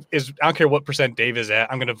Dave is, I don't care what percent Dave is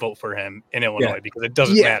at, I'm going to vote for him in Illinois because it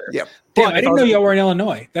doesn't matter. Yeah. Damn, I didn't know y'all were in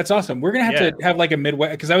Illinois. That's awesome. We're going to have to have like a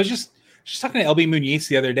Midwest, because I was just talking to LB Muniz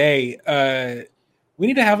the other day. We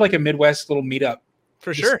need to have like a Midwest little meetup.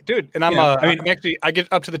 For sure, dude. And I get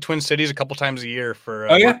up to the Twin Cities a couple times a year for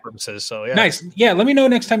work purposes. So yeah. Nice. Yeah. Let me know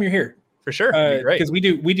next time you're here. For sure. Great. Because we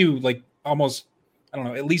do like almost, I don't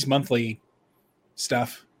know, at least monthly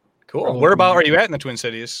stuff. Cool. Where about are you at in the Twin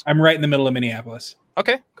Cities? I'm right in the middle of Minneapolis.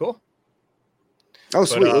 Okay, cool. Oh,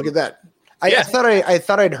 sweet. Look at that. I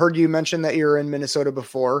thought I'd heard you mention that you're in Minnesota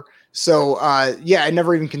before. So I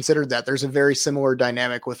never even considered that. There's a very similar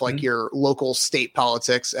dynamic with like your local state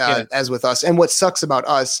politics as with us. And what sucks about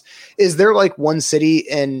us is there like one city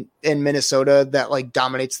in Minnesota that like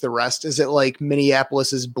dominates the rest? Is it like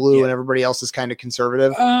Minneapolis is blue and everybody else is kind of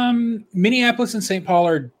conservative? Minneapolis and St. Paul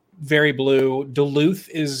are very blue. Duluth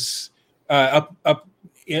is up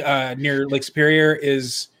near Lake Superior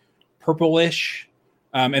is purplish,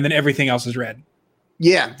 and then everything else is red.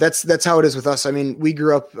 Yeah, that's how it is with us. I mean, we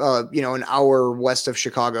grew up, an hour west of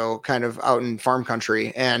Chicago, kind of out in farm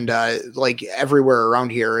country, and like everywhere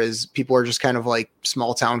around here is people are just kind of like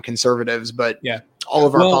small town conservatives, but all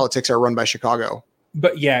of our politics are run by Chicago.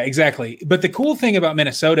 But yeah, exactly. But the cool thing about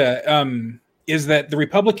Minnesota is that the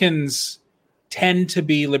Republicans tend to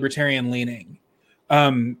be libertarian leaning.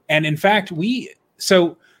 And in fact,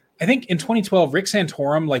 I think in 2012, Rick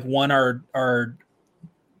Santorum like won our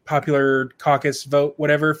popular caucus vote,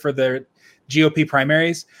 whatever, for the GOP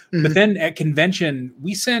primaries. Mm-hmm. But then at convention,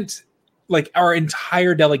 we sent like our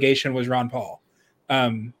entire delegation was Ron Paul,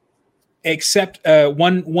 except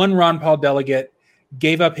one Ron Paul delegate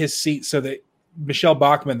gave up his seat so that Michelle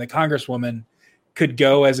Bachmann, the congresswoman, could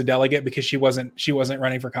go as a delegate because she wasn't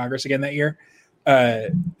running for Congress again that year.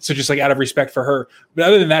 So just like out of respect for her. But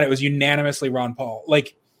other than that, it was unanimously Ron Paul.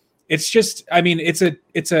 Like, it's just, I mean, it's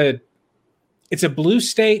a blue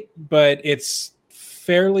state, but it's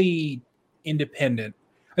fairly independent.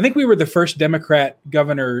 I think we were the first Democrat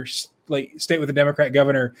governor, like state with a Democrat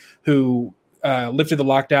governor who lifted the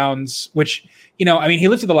lockdowns, which, he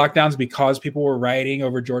lifted the lockdowns because people were rioting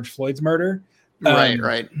over George Floyd's murder.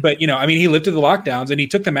 Right. But, he lifted the lockdowns and he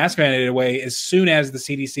took the mask mandate away as soon as the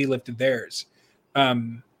CDC lifted theirs.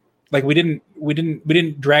 Like we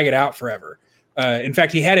didn't drag it out forever. In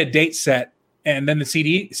fact, he had a date set, and then the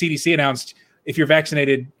CDC announced, if you're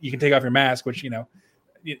vaccinated, you can take off your mask, which,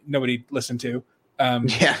 nobody listened to.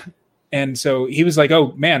 And so he was like,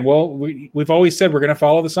 oh man, well, we've always said we're going to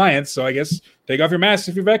follow the science. So I guess take off your mask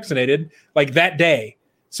if you're vaccinated, like that day.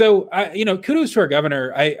 So, kudos to our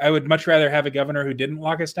governor. I would much rather have a governor who didn't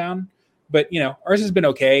lock us down, but ours has been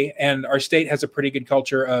okay. And our state has a pretty good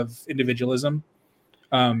culture of individualism.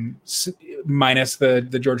 Minus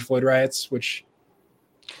the George Floyd riots, which.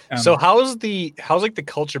 So how's the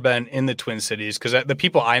culture been in the Twin Cities? Because the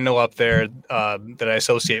people I know up there that I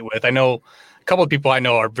associate with, I know a couple of people I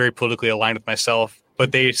know are very politically aligned with myself,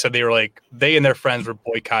 but they said they were like, they and their friends were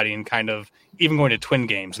boycotting kind of even going to Twin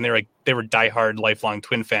games, and they were diehard lifelong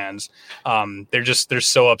Twin fans. They're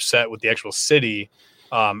so upset with the actual city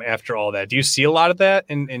after all that. Do you see a lot of that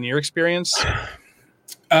in your experience?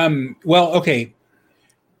 Well, okay.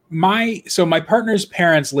 My partner's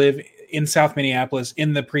parents live in South Minneapolis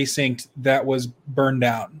in the precinct that was burned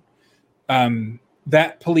down.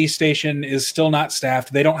 That police station is still not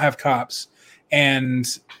staffed. They don't have cops. And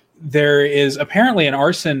there is apparently an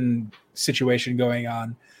arson situation going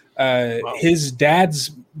on. Wow. His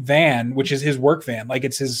dad's van, which is his work van, like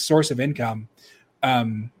it's his source of income,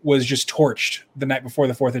 was just torched the night before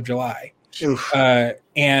the 4th of July.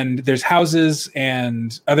 And there's houses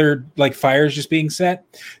and other like fires just being set.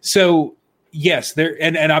 So Yes, there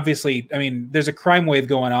and obviously, I mean, there's a crime wave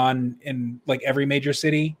going on in like every major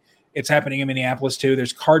city. It's happening in Minneapolis too.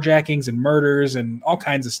 There's carjackings and murders and all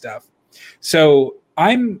kinds of stuff. So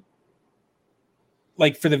I'm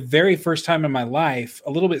like, for the very first time in my life,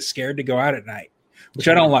 a little bit scared to go out at night, which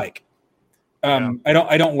I don't like. I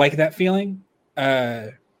don't like that feeling.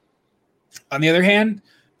 On the other hand,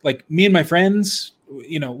 like me and my friends,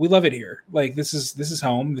 you know, we love it here. Like this is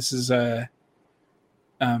home. This is like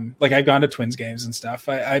I've gone to Twins games and stuff.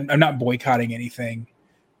 I'm not boycotting anything.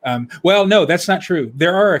 Well, no, that's not true.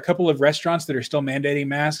 There are a couple of restaurants that are still mandating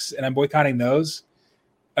masks, and I'm boycotting those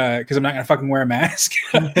because I'm not going to fucking wear a mask.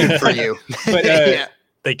 Good for you. But yeah.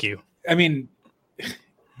 Thank you. I mean,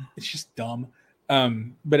 it's just dumb.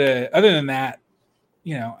 But other than that,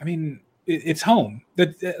 you know, I mean, it's home.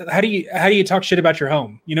 How do you talk shit about your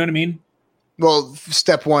home? You know what I mean? Well,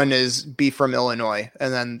 step one is be from Illinois,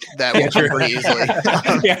 and then that will come pretty easily.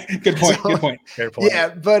 Yeah, good point. Good point. Fair point. Yeah,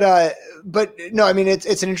 but no, I mean it's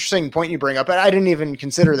an interesting point you bring up. I didn't even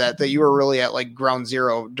consider that you were really at like ground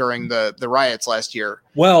zero during the riots last year.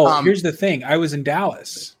 Well, here's the thing: I was in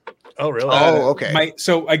Dallas. Oh, really? Oh, okay.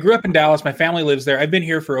 So I grew up in Dallas. My family lives there. I've been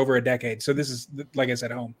here for over a decade. So this is, like I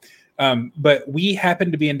said, home. But we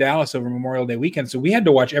happened to be in Dallas over Memorial Day weekend, so we had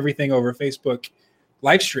to watch everything over Facebook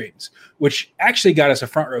live streams, which actually got us a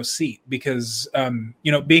front row seat because,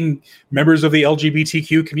 you know, being members of the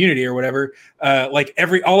LGBTQ community or whatever, like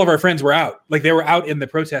all of our friends were out, like they were out in the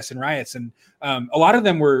protests and riots. And a lot of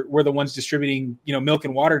them were the ones distributing, you know, milk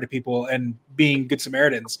and water to people and being good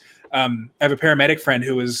Samaritans. I have a paramedic friend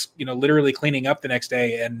who was, you know, literally cleaning up the next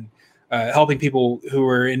day and helping people who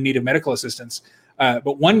were in need of medical assistance.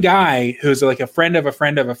 But one guy who's like a friend of a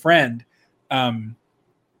friend of a friend,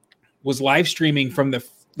 was live streaming from the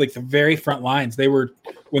very front lines.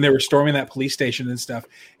 When they were storming that police station and stuff.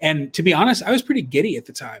 And to be honest, I was pretty giddy at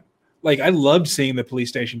the time. Like I loved seeing the police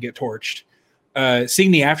station get torched, seeing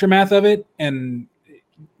the aftermath of it, and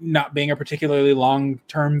not being a particularly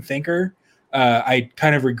long-term thinker. I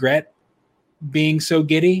kind of regret being so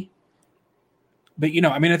giddy, but you know,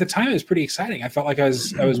 I mean, at the time it was pretty exciting. I felt like I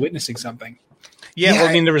was witnessing something. Yeah, well,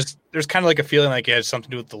 I mean, there's kind of like a feeling like it had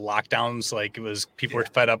something to do with the lockdowns. Like it was people were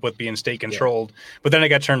fed up with being state controlled. Yeah. But then it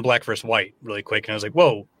got turned black versus white really quick, and I was like,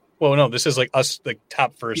 whoa, no, this is like us, like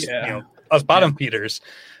top first, you know, us bottom feeders.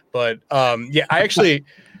 But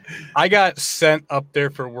I got sent up there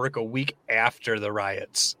for work a week after the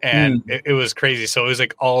riots, and it was crazy. So it was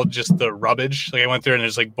like all just the rubbish. Like I went there and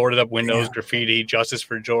there's like boarded up windows, graffiti, Justice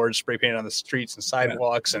for George, spray painted on the streets and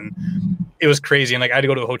sidewalks, and it was crazy. And like I had to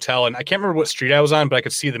go to a hotel, and I can't remember what street I was on, but I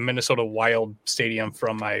could see the Minnesota Wild Stadium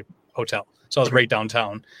from my hotel. So I was right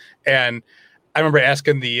downtown, and I remember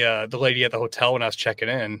asking the lady at the hotel when I was checking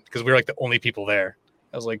in, because we were like the only people there.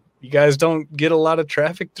 I was like, "You guys don't get a lot of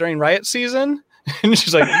traffic during riot season?" And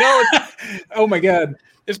she's like, "No." Oh my God,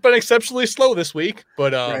 it's been exceptionally slow this week.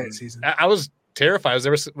 But riot season. I was terrified. I was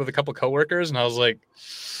there with a couple of coworkers, and I was like,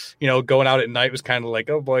 you know, going out at night was kind of like,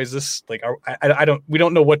 oh boy, is this like, we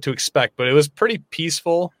don't know what to expect, but it was pretty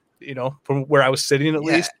peaceful, you know, from where I was sitting at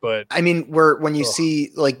least. But I mean, when you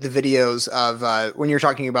see like the videos of when you're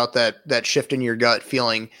talking about that shift in your gut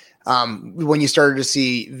feeling, when you started to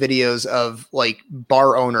see videos of like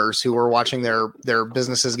bar owners who were watching their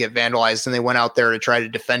businesses get vandalized, and they went out there to try to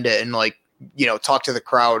defend it and like, you know, talk to the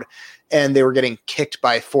crowd, and they were getting kicked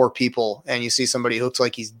by 4 people, and you see somebody who looks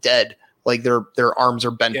like he's dead. Like their arms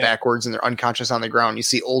are bent backwards and they're unconscious on the ground. You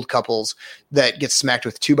see old couples that get smacked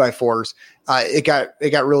with 2x4s. It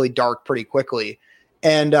got really dark pretty quickly.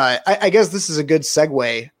 And I guess this is a good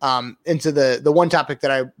segue into the one topic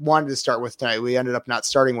that I wanted to start with tonight. We ended up not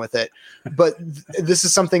starting with it, but this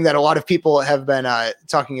is something that a lot of people have been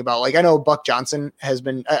talking about. Like I know Buck Johnson has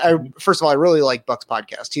been. First of all, I really like Buck's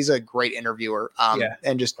podcast. He's a great interviewer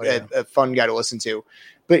and just a fun guy to listen to.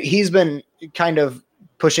 But he's been kind of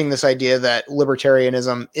pushing this idea that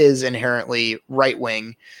libertarianism is inherently right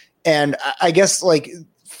wing, and I guess like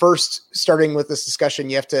first starting with this discussion,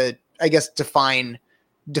 you have to, I guess, define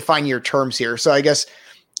your terms here. So I guess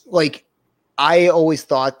like I always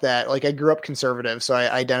thought that like I grew up conservative, so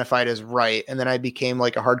I identified as right, and then I became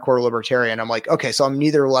like a hardcore libertarian. I'm like, okay, so I'm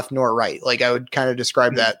neither left nor right. Like I would kind of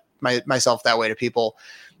describe that myself that way to people.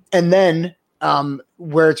 And then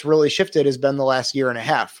where it's really shifted has been the last year and a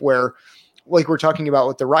half, where like we're talking about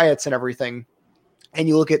with the riots and everything, and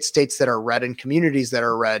you look at states that are red and communities that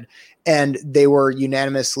are red, and they were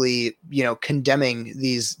unanimously, you know, condemning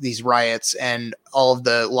these riots and all of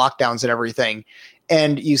the lockdowns and everything.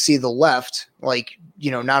 And you see the left, like, you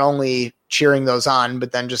know, not only cheering those on,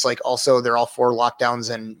 but then just like also they're all for lockdowns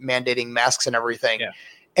and mandating masks and everything. Yeah.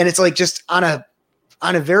 And it's like just on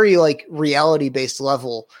on a very like reality based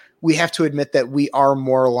level, we have to admit that we are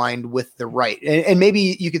more aligned with the right. And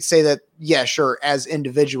maybe you could say that, yeah, sure. As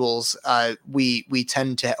individuals, we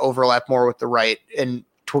tend to overlap more with the right in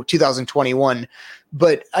 2021.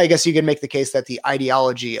 But I guess you could make the case that the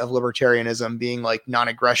ideology of libertarianism being like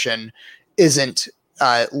non-aggression isn't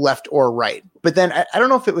left or right. But then I don't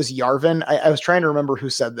know if it was Yarvin. I was trying to remember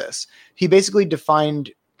who said this. He basically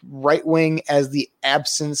defined right wing as the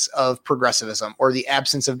absence of progressivism or the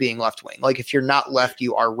absence of being left wing. Like if you're not left,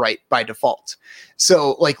 you are right by default.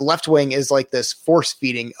 So like left wing is like this force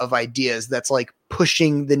feeding of ideas that's like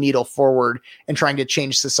pushing the needle forward and trying to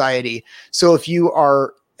change society. So if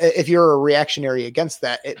you're a reactionary against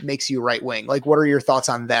that, it makes you right wing. Like what are your thoughts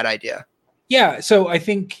on that idea? Yeah. So I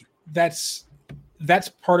think that's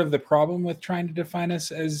part of the problem with trying to define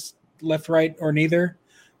us as left, right, or neither,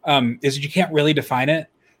 is you can't really define it.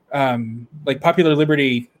 Like Popular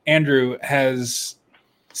Liberty, Andrew has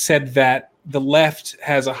said that the left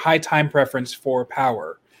has a high time preference for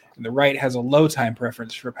power and the right has a low time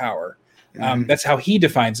preference for power. That's how he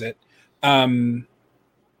defines it. I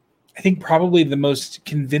think probably the most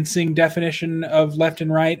convincing definition of left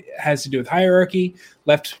and right has to do with hierarchy.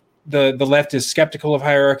 The left is skeptical of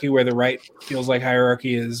hierarchy, where the right feels like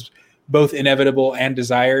hierarchy is both inevitable and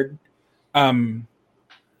desired. I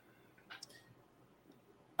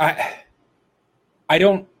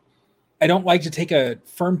don't like to take a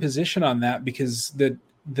firm position on that because the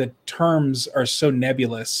terms are so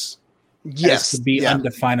nebulous as to be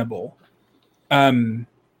undefinable. So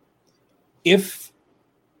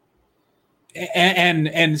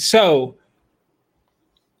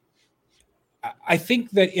I think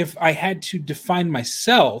that if I had to define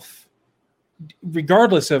myself,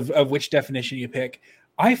 regardless of which definition you pick,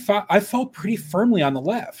 I fall pretty firmly on the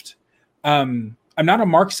left. I'm not a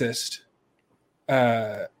Marxist,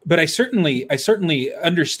 but I certainly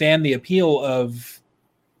understand the appeal of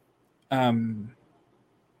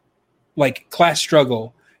like class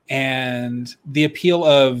struggle and the appeal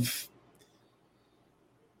of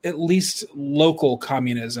at least local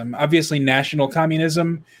communism. Obviously, national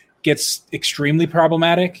communism gets extremely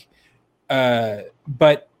problematic,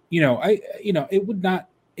 but it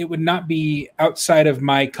would not be outside of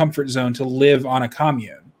my comfort zone to live on a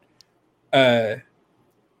commune.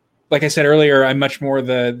 Like I said earlier, I'm much more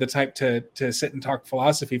the type to sit and talk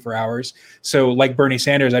philosophy for hours. So like Bernie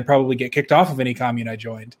Sanders, I'd probably get kicked off of any commune I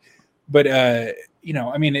joined. But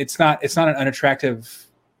it's not an unattractive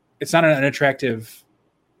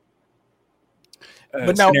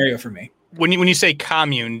scenario for me. When you say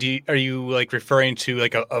commune, are you like referring to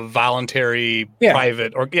like a voluntary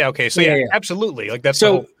private or okay? So absolutely, like that's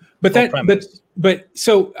so.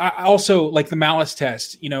 So I also like the malice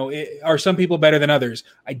test. Are some people better than others?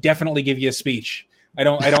 I definitely give you a speech. I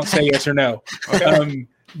don't say yes or no. Okay.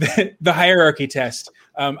 The hierarchy test.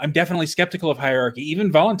 I'm definitely skeptical of hierarchy, even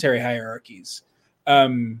voluntary hierarchies.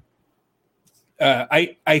 I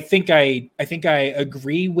think I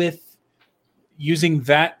agree with using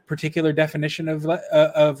that particular definition of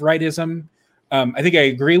rightism. I think I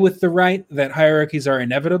agree with the right that hierarchies are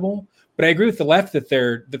inevitable, but I agree with the left that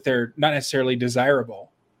they're not necessarily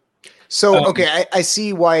desirable. So, okay, I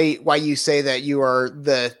see why you say that you are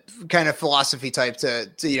the kind of philosophy type to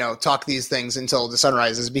talk these things until the sun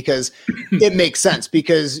rises, because it makes sense,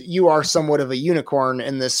 because you are somewhat of a unicorn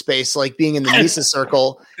in this space, like being in the Mises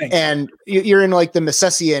circle. And you're in like the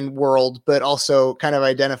Misesian world, but also kind of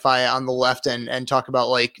identify on the left and talk about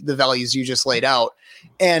like the values you just laid out.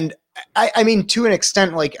 And I mean, to an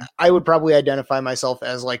extent, like I would probably identify myself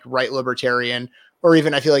as like right libertarian, or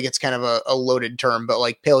even I feel like it's kind of a loaded term, but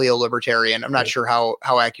like paleo libertarian. I'm not sure how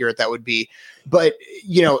accurate that would be, but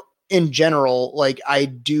in general, like I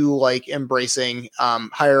do like embracing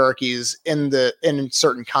hierarchies in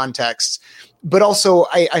certain contexts, but also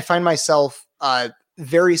I find myself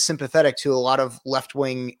very sympathetic to a lot of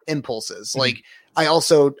left-wing impulses. Mm-hmm. Like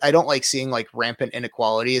I don't like seeing like rampant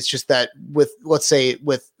inequality. It's just that with, let's say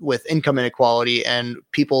with income inequality and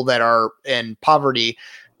people that are in poverty,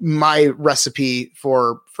 my recipe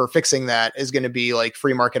for fixing that is going to be like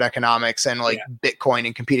free market economics and like Bitcoin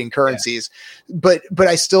and competing currencies. Yeah. But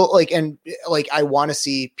I still I want to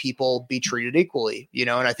see people be treated equally, and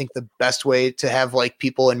I think the best way to have like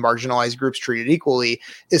people in marginalized groups treated equally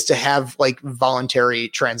is to have like voluntary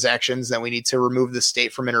transactions. That we need to remove the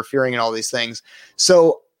state from interfering in all these things.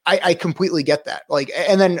 So I completely get that. Like,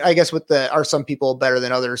 and then I guess with the are some people better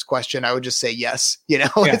than others question, I would just say yes.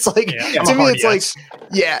 It's like to me, it's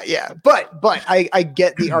yes. Like But I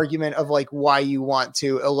get the argument of like why you want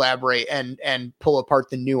to elaborate and pull apart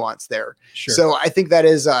the nuance there. Sure. So I think that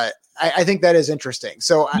is I think that is interesting.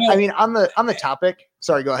 So I mean, on the topic,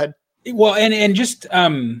 Sorry, go ahead. Well, and just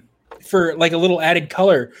for like a little added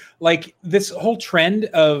color, like this whole trend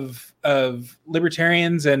of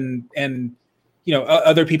libertarians and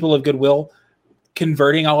other people of goodwill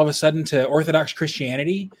converting all of a sudden to Orthodox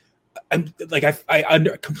Christianity. I'm like I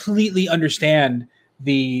completely understand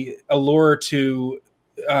the allure to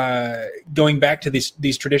going back to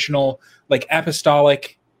these traditional like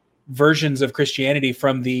apostolic versions of Christianity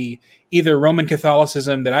from the either Roman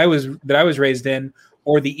Catholicism that I was raised in,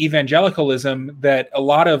 or the evangelicalism that a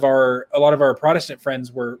lot of our Protestant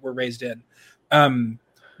friends were raised in.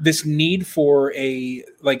 This need for a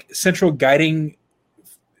like central guiding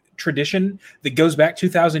tradition that goes back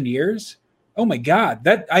 2,000 years. Oh my God,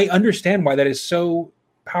 that I understand why that is so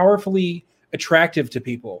powerfully attractive to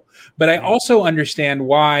people. But I also understand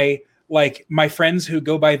why, like, my friends who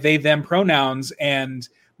go by they them pronouns and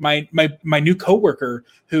my new coworker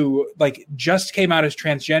who like just came out as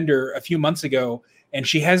transgender a few months ago and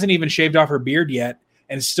she hasn't even shaved off her beard yet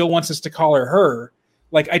and still wants us to call her.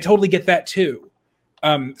 Like, I totally get that too.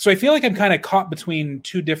 So I feel like I'm kind of caught between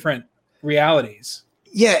two different realities.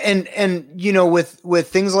 Yeah. And, with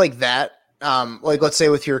things like that, like let's say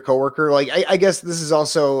with your coworker, like I guess this is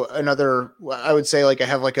also another, I would say like I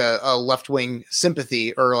have like a left-wing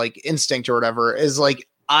sympathy or like instinct or whatever, is like,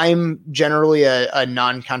 I'm generally a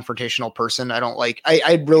non-confrontational person.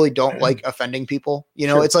 I really don't like offending people.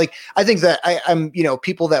 Sure. It's like, I think that I'm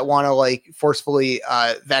people that want to like forcefully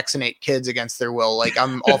vaccinate kids against their will. Like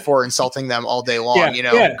I'm all for insulting them all day long,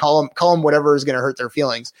 call them whatever is going to hurt their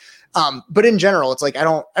feelings. But in general, it's like, I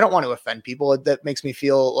don't want to offend people. That makes me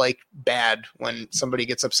feel like bad when somebody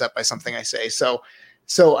gets upset by something I say. So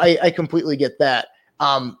I completely get that.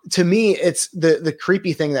 To me, it's the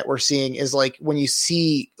creepy thing that we're seeing is like when you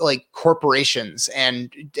see like corporations and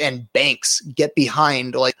banks get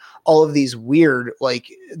behind like all of these weird, like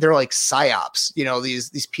they're like psyops,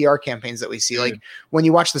 these PR campaigns that we see. Like when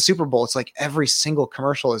you watch the Super Bowl, it's like every single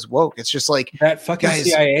commercial is woke. It's just like that fucking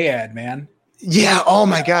CIA ad, man. Yeah. Oh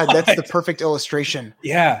my God. That's the perfect illustration.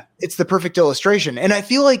 Yeah. It's the perfect illustration. And I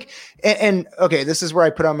feel like, and okay, this is where I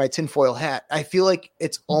put on my tinfoil hat. I feel like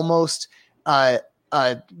it's almost,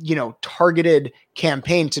 targeted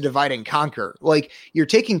campaign to divide and conquer. Like you're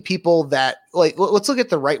taking people that like, let's look at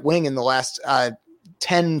the right wing in the last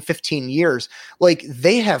 10, 15 years. Like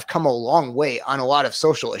they have come a long way on a lot of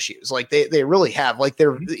social issues. Like they really have, like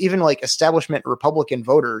they're even like establishment Republican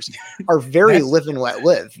voters are very live and let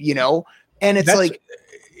live, and it's like,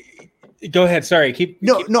 go ahead. Sorry. Keep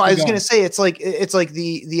I was going to say, it's like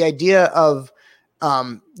the idea of,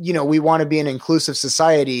 we want to be an inclusive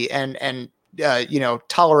society and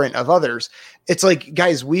tolerant of others. It's like,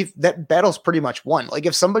 guys, that battle's pretty much won. Like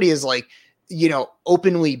if somebody is like,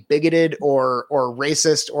 openly bigoted or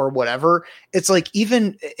racist or whatever, it's like,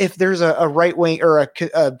 even if there's a right wing or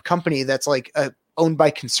a company that's like owned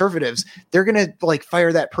by conservatives, they're going to like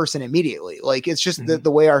fire that person immediately. Like it's just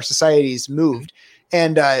the way our society's moved.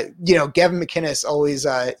 And, Gavin McInnes always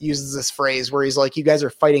uses this phrase where he's like, you guys are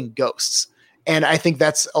fighting ghosts. And I think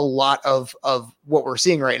that's a lot of what we're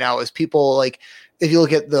seeing right now is people like, if you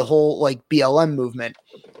look at the whole like BLM movement,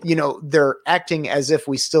 they're acting as if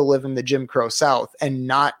we still live in the Jim Crow South and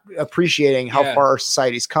not appreciating how far our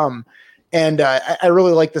society's come. And I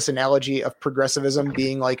really like this analogy of progressivism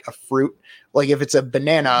being like a fruit. Like if it's a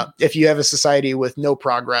banana, if you have a society with no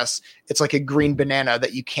progress, it's like a green banana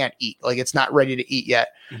that you can't eat. Like it's not ready to eat yet.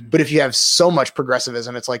 Mm-hmm. But if you have so much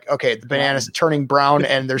progressivism, it's like, okay, the banana's turning brown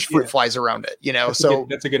and there's fruit flies around it,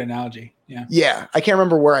 That's a good analogy. Yeah. Yeah. I can't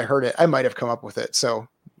remember where I heard it. I might've come up with it. So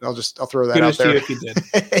I'll throw that out there. If you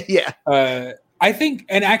did. Yeah. I think,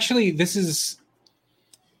 and actually this is,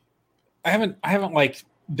 I haven't like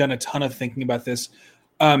done a ton of thinking about this.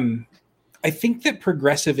 I think that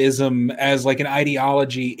progressivism as like an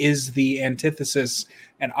ideology is the antithesis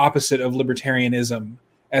and opposite of libertarianism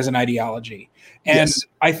as an ideology. And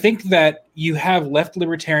I think that you have left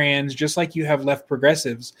libertarians just like you have left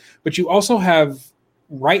progressives, but you also have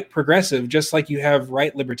right progressive just like you have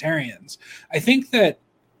right libertarians. I think that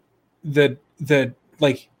the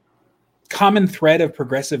like common thread of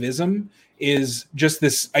progressivism is just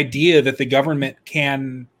this idea that the government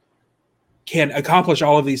can accomplish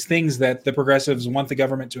all of these things that the progressives want the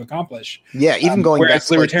government to accomplish. Yeah, even going whereas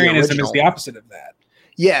back libertarianism is the opposite of that.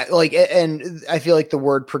 Yeah, like, and I feel like the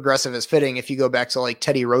word progressive is fitting if you go back to like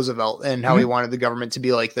Teddy Roosevelt and how he wanted the government to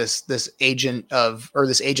be like this agent of, or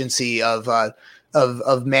this agency of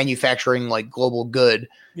manufacturing like global good.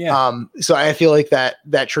 Yeah. So I feel like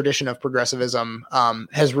that tradition of progressivism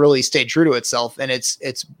has really stayed true to itself, and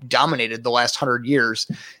it's dominated the last 100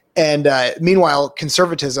 years. And meanwhile,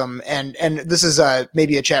 conservatism, and this is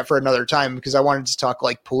maybe a chat for another time, because I wanted to talk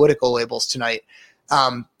like political labels tonight,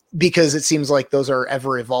 because it seems like those are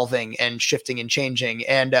ever evolving and shifting and changing.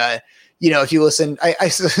 And if you listen,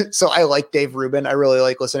 so I like Dave Rubin. I really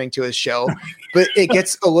like listening to his show, but it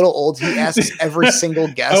gets a little old. He asks every single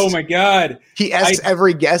guest. Oh my God. He asks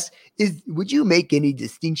every guest, would you make any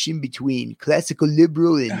distinction between classical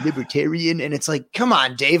liberal and libertarian? And it's like, come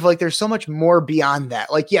on, Dave, like there's so much more beyond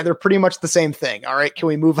that. Like, yeah, they're pretty much the same thing. All right. Can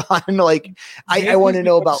we move on? Like, I want to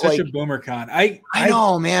know about such like a BoomerCon. I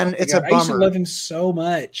know, man. It's a bummer. I used to love him so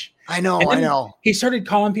much. I know. He started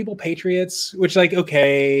calling people patriots, which like,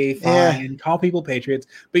 okay, fine, call people patriots.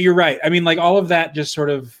 But you're right. I mean, like all of that just sort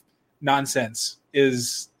of nonsense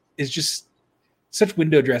is just such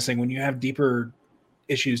window dressing when you have deeper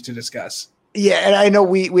issues to discuss. Yeah, and I know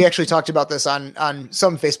we actually talked about this on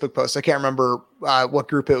some Facebook posts. I can't remember what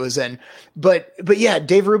group it was in, but yeah,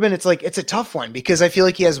 Dave Rubin. It's like it's a tough one because I feel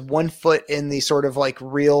like he has one foot in the sort of like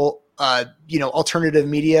real alternative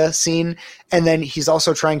media scene, and then he's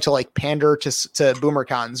also trying to like pander to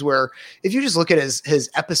BoomerCons, where if you just look at his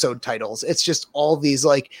episode titles, it's just all these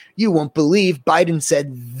like, you won't believe Biden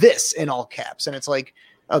said this in all caps, and it's like,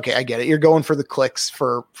 okay, I get it. You're going for the clicks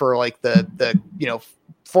for like the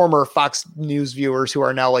former Fox News viewers who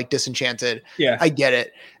are now like disenchanted. Yeah, I get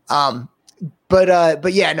it.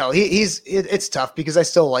 But yeah, no, it's tough because I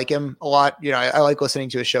still like him a lot. I like listening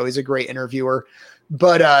to his show. He's a great interviewer,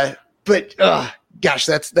 but gosh,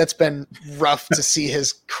 that's been rough to see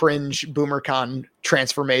his cringe BoomerCon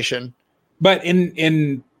transformation. But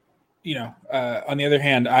on the other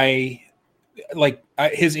hand,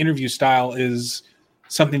 his interview style is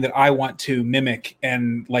something that I want to mimic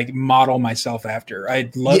and like model myself after.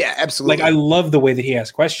 Absolutely. Like I love the way that he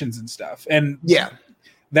asks questions and stuff. And yeah,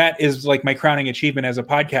 that is like my crowning achievement as a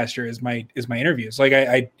podcaster is my interviews. Like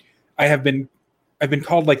I've been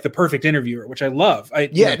called like the perfect interviewer, which I love.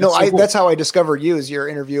 Cool. That's how I discovered you, is your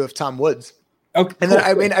interview of Tom Woods. Okay. And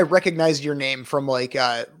then I recognized your name from like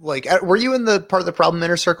were you in the part of the Problem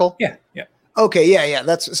Inner Circle? Yeah. Okay, yeah.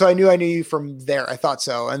 That's so I knew you from there. I thought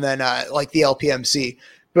so, and then like the LPMC.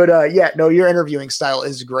 But your interviewing style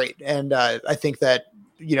is great, and I think that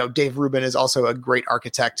Dave Rubin is also a great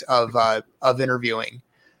architect of interviewing.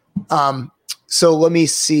 So let me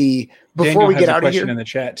see before we get out of here. In the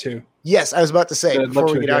chat too. Yes, I was about to say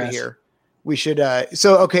before we get out of here, we should.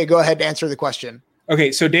 Go ahead and answer the question.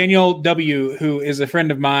 Okay, so Daniel W., who is a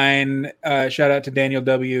friend of mine, shout out to Daniel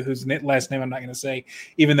W., whose last name I'm not going to say,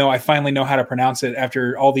 even though I finally know how to pronounce it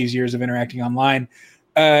after all these years of interacting online.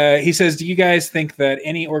 He says, do you guys think that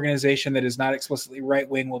any organization that is not explicitly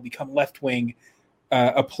right-wing will become left-wing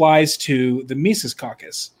applies to the Mises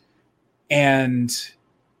Caucus? And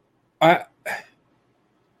I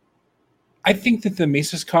think that the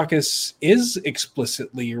Mises Caucus is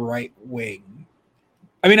explicitly right-wing.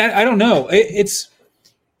 I mean, I don't know.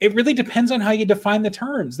 It really depends on how you define the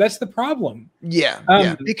terms. That's the problem.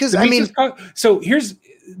 Yeah. Because so here's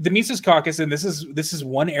the Mises Caucus, and this is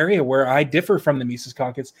one area where I differ from the Mises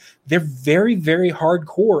Caucus. They're very, very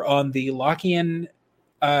hardcore on the Lockean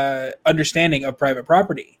understanding of private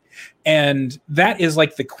property, and that is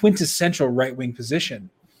like the quintessential right-wing position.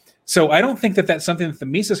 So I don't think that that's something that the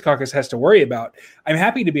Mises Caucus has to worry about. I'm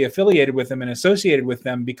happy to be affiliated with them and associated with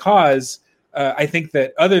them because I think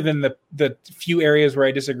that other than the few areas where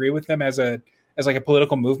I disagree with them as like a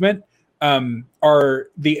political movement, are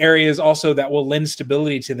the areas also that will lend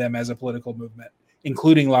stability to them as a political movement,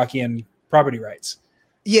 including Lockean property rights.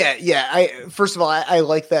 Yeah. First of all, I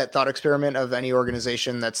like that thought experiment of any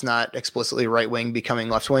organization that's not explicitly right wing becoming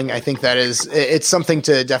left wing. I think that it's something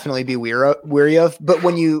to definitely be weary of. But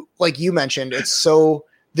when you, like you mentioned, it's so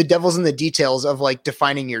the devil's in the details of like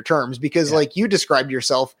defining your terms, because like you described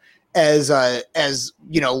yourself as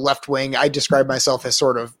left wing. I describe myself as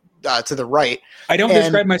sort of to the right. I don't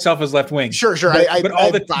describe myself as left wing. Sure. But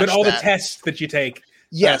all the tests that you take,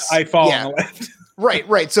 yes, I fall on the left.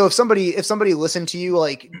 Right. So if somebody listened to you,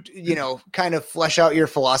 like, kind of flesh out your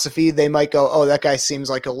philosophy, they might go, oh, that guy seems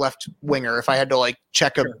like a left winger if I had to like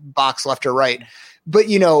check a box left or right. But,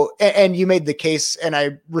 and you made the case, and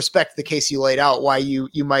I respect the case you laid out, why you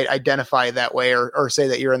might identify that way or say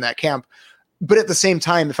that you're in that camp. But at the same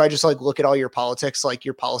time, if I just like look at all your politics, like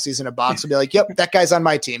your policies in a box, I'll be like, yep, that guy's on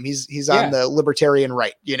my team. He's on the libertarian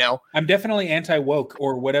right, I'm definitely anti-woke,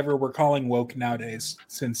 or whatever we're calling woke nowadays,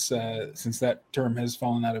 since that term has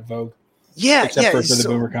fallen out of vogue. Yeah. Except for the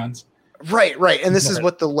BoomerCons. Right. And this is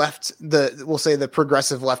what the left, we'll say the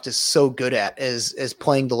progressive left is so good at is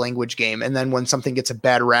playing the language game. And then when something gets a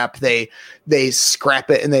bad rap, they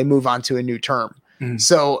scrap it and they move on to a new term.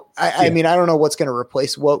 So I mean, I don't know what's going to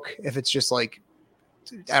replace woke, if it's just like,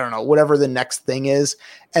 I don't know, whatever the next thing is.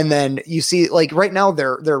 And then you see, like, right now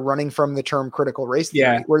they're running from the term critical race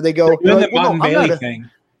theory, where they go, like, well, no, thing.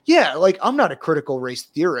 Yeah, like, I'm not a critical race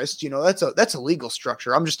theorist. That's a legal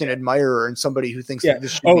structure. I'm just an admirer and somebody who thinks that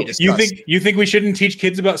this should be discussed. You think we shouldn't teach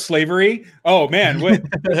kids about slavery? Oh man, what?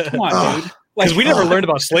 Come on, dude. Because we never learned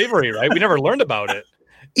about slavery, right? We never learned about it.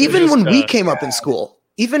 Even when we came up in school.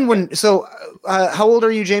 Even when, so how old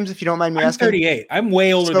are you, James, if you don't mind me asking? I'm 38. I'm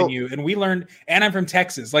way older than you. And we learned, and I'm from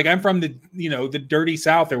Texas. Like, I'm from the dirty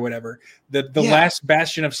South or whatever, the last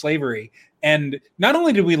bastion of slavery. And not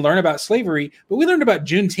only did we learn about slavery, but we learned about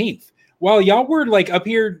Juneteenth. While y'all were like up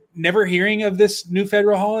here never hearing of this new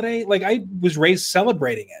federal holiday, like, I was raised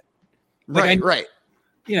celebrating it. Like, right.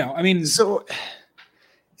 I mean, so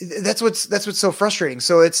that's what's so frustrating.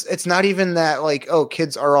 So it's not even that, like, oh,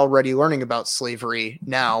 kids are already learning about slavery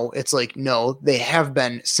now. It's like, no, they have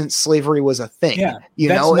been since slavery was a thing. Yeah,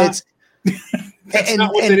 it's that's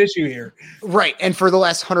not what's at issue here. Right. And for the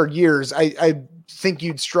last 100 years, I think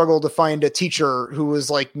you'd struggle to find a teacher who was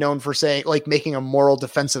like known for saying, like, making a moral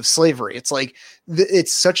defense of slavery. It's like,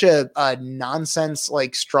 it's such a nonsense,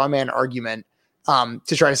 like, straw man argument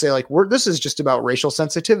to try to say, like, this is just about racial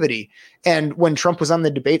sensitivity. And when Trump was on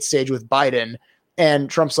the debate stage with Biden, and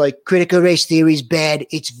Trump's like, critical race theory is bad.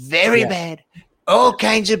 It's very bad. All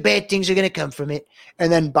kinds of bad things are going to come from it.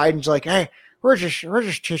 And then Biden's like, hey, we're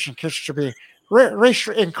just teaching kids to be race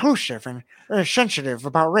inclusive and sensitive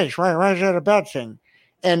about race. Why is that a bad thing?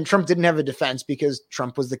 And Trump didn't have a defense because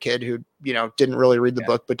Trump was the kid who, didn't really read the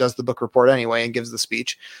book, but does the book report anyway and gives the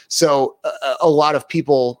speech. So a lot of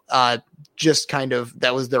people just kind of,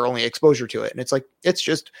 that was their only exposure to it. And it's like, it's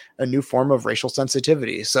just a new form of racial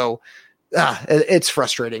sensitivity. So it's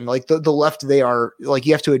frustrating. Like the left, they are like,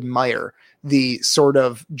 you have to admire the sort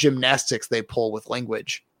of gymnastics they pull with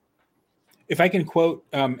language. If I can quote,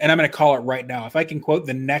 and I'm going to call it right now, if I can quote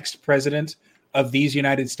the next president of these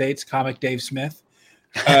United States, Comic Dave Smith,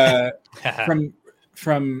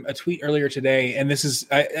 from a tweet earlier today, and this is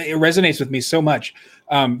it resonates with me so much.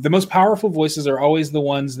 The most powerful voices are always the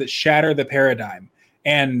ones that shatter the paradigm,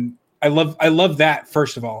 and I love that,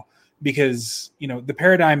 first of all, because the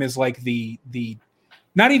paradigm is like the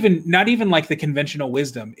not even like the conventional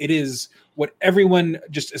wisdom. It is what everyone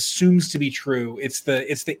just assumes to be true. It's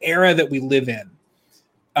the era that we live in.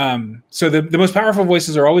 So the most powerful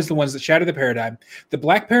voices are always the ones that shatter the paradigm. The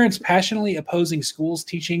Black parents passionately opposing schools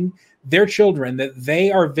teaching their children that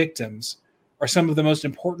they are victims are some of the most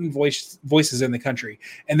important voices in the country.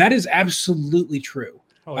 And that is absolutely true.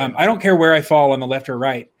 I don't care where I fall on the left or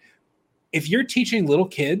right. If you're teaching little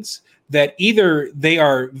kids that either they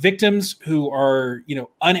are victims who are,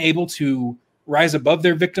 unable to rise above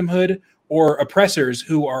their victimhood, or oppressors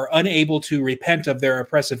who are unable to repent of their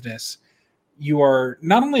oppressiveness, you are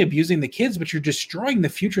not only abusing the kids, but you're destroying the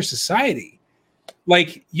future society.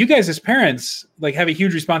 Like, you guys as parents, like, have a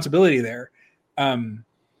huge responsibility there. And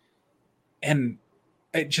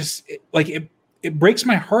it just it breaks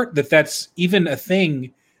my heart that that's even a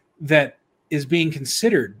thing that is being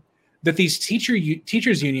considered, that these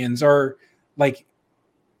teachers unions are like,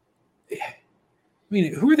 I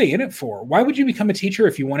mean, who are they in it for? Why would you become a teacher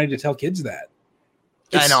if you wanted to tell kids that?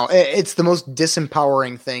 I know it's the most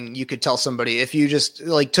disempowering thing you could tell somebody. If you just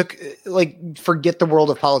forget the world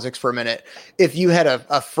of politics for a minute. If you had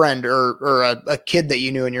a friend or a kid that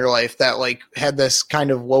you knew in your life that like had this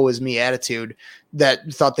kind of woe is me attitude, that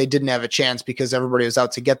thought they didn't have a chance because everybody was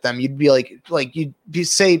out to get them, you'd be like you'd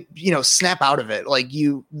say, snap out of it. Like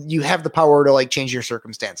you have the power to like change your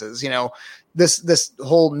circumstances. This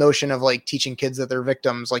whole notion of like teaching kids that they're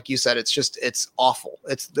victims, like you said, it's awful.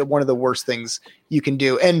 It's one of the worst things you can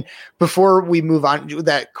do. And before we move on,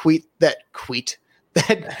 that tweet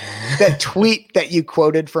that you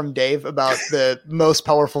quoted from Dave about the most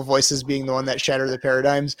powerful voices being the one that shatter the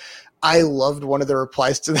paradigms, I loved one of the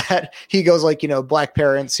replies to that. He goes like, Black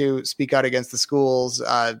parents who speak out against the schools,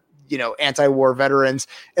 anti-war veterans.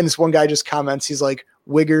 And this one guy just comments, he's like,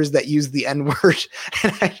 wiggers that use the N-word.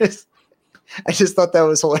 And I just thought that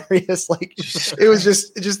was hilarious. Like, it was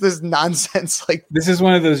just this nonsense. Like, this is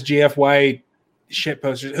one of those GFY shit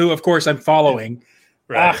posters who, of course, I'm following.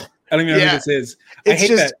 Right. I don't even know who this is.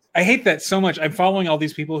 I hate that so much. I'm following all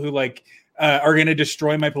these people who like are going to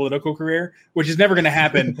destroy my political career, which is never going to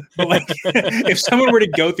happen. But like, if someone were to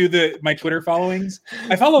go through my Twitter followings,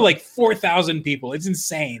 I follow like 4,000 people. It's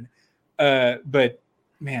insane. But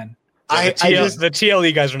man, the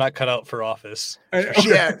TLE guys are not cut out for office.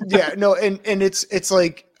 No, and it's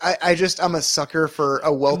like I'm a sucker for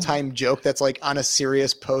a well-timed joke that's like on a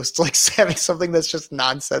serious post, like having something that's just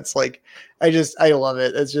nonsense. Like I love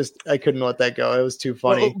it. It's just, I couldn't let that go. It was too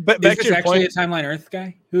funny. Well, but is this actually a Timeline Earth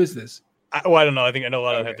guy? Who is this? I don't know. I think I know a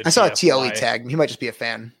lot of I saw a TLE tag. He might just be a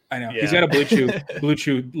fan. I know. Yeah. He's got a Blue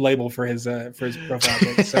Chew label for his profile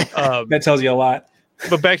pic. So that tells you a lot.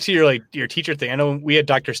 But back to your teacher thing. I know we had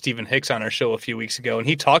Dr. Stephen Hicks on our show a few weeks ago, and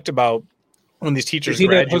he talked about when these teachers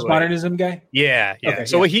graduate. Is he the postmodernism guy? Yeah. Okay,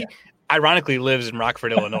 so he ironically lives in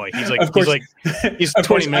Rockford, Illinois. He's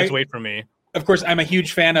 20 minutes away from me. Of course, I'm a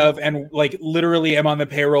huge fan of, and like literally am on the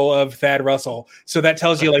payroll of Thad Russell. So that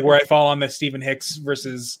tells you like where I fall on the Stephen Hicks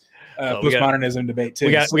versus postmodernism debate too.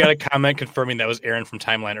 We got a comment confirming that was Aaron from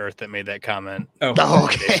Timeline Earth that made that comment. Oh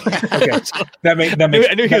okay. Okay. That makes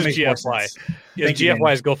I knew he was GFY. Yeah,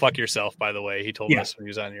 GFY is go fuck yourself, by the way. He told us when he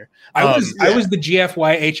was on here. I was the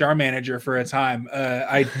GFY HR manager for a time.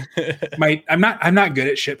 I'm not good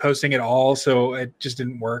at shit posting at all, so it just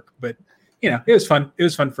didn't work. But it was fun. It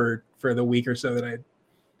was fun for the week or so that I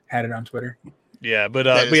had it on Twitter. Yeah, but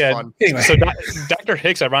anyway. So Dr.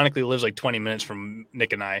 Hicks ironically lives like 20 minutes from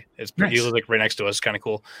Nick and I. He lives like right next to us. Kind of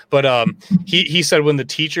cool. But he said when the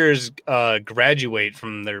teachers graduate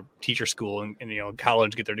from their teacher school and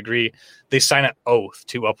college, get their degree, they sign an oath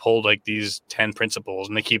to uphold like these 10 principles,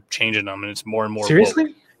 and they keep changing them, and it's more and more.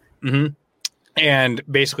 Seriously? Mm-hmm. And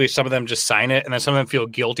basically, some of them just sign it, and then some of them feel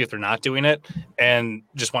guilty if they're not doing it, and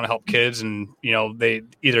just want to help kids, and they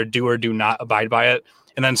either do or do not abide by it.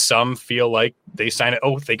 And then some feel like they sign an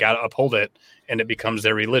oath, they got to uphold it, and it becomes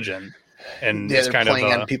their religion. And it's they're kind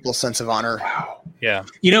playing of on people's sense of honor. Wow. Yeah.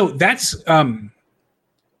 That's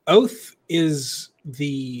oath is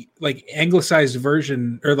the like anglicized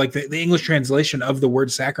version, or like the English translation of the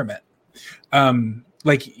word sacrament.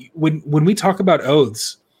 Like when we talk about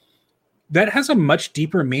oaths, that has a much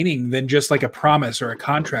deeper meaning than just like a promise or a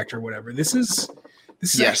contract or whatever. This is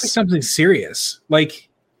actually something serious. Like,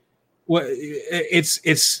 what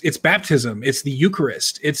it's baptism, it's the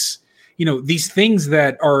Eucharist, it's these things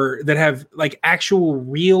that have like actual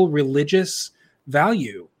real religious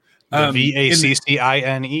value.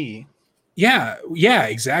 VACCINE. Yeah,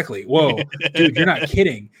 exactly. Whoa, dude, you're not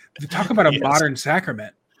kidding. Talk about a modern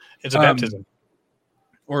sacrament. It's a baptism,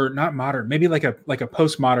 or not modern, maybe like a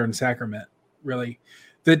postmodern sacrament. Really,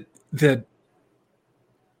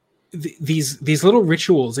 these little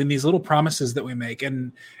rituals and these little promises that we make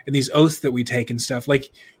and these oaths that we take and stuff,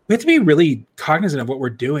 like we have to be really cognizant of what we're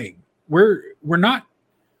doing. We're not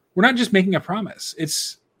just making a promise.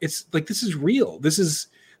 It's like, this is real. This is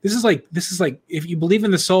like if you believe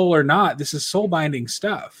in the soul or not, this is soul binding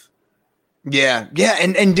stuff. Yeah.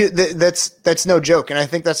 And dude, that's no joke. And I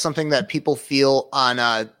think that's something that people feel on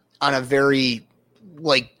a very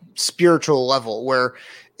like spiritual level, where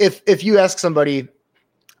if you ask somebody,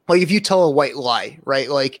 like if you tell a white lie, right?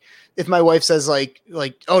 Like if my wife says like,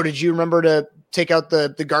 oh, did you remember to take out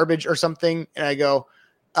the garbage or something? And I go,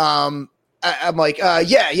 I'm like,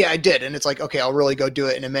 yeah, I did. And it's like, okay, I'll really go do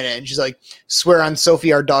it in a minute. And she's like, swear on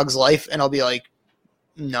Sophie, our dog's life. And I'll be like,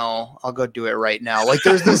 no, I'll go do it right now. Like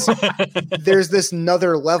there's this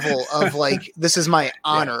another level of like, this is my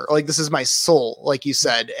honor. Like this is my soul, like you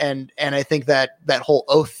said. And I think that whole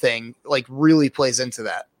oath thing like really plays into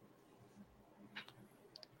that.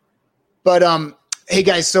 But hey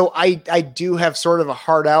guys, so I do have sort of a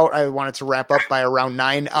hard out. I wanted to wrap up by around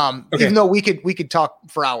 9. Okay. Even though we could talk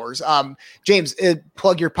for hours. James,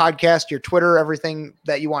 plug your podcast, your Twitter, everything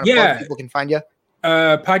that you want to plug. People can find you.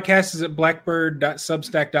 Podcast is at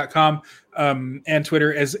blackbird.substack.com, and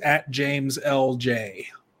Twitter is at JamesLJ.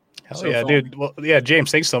 Hell yeah, dude. Well, yeah,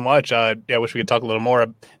 James, thanks so much. I wish we could talk a little more.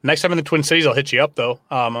 Next time in the Twin Cities, I'll hit you up, though.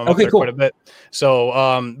 I'm up there quite a bit. So,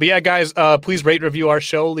 but yeah, guys, please rate and review our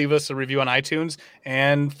show. Leave us a review on iTunes,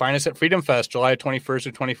 and find us at Freedom Fest, July 21st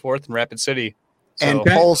or 24th in Rapid City. And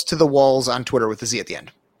Balls to the Walls on Twitter with a Z at the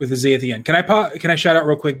end. With a Z at the end. Can I shout out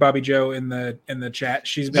real quick Bobby Joe in the chat?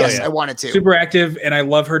 She's been I wanted to. Super active, and I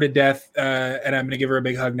love her to death. And I'm going to give her a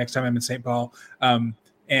big hug next time I'm in St. Paul.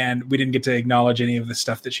 And we didn't get to acknowledge any of the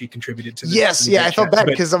stuff that she contributed to. I felt bad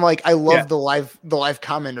because I'm like, I love the live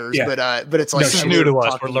commenters, but it's like she's new to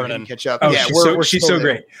us. We're learning. Catch up. Oh, yeah, she's so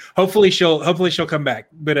great. Hopefully she'll come back.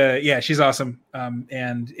 But yeah, she's awesome.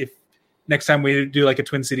 And if next time we do like a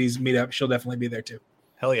Twin Cities meetup, she'll definitely be there too.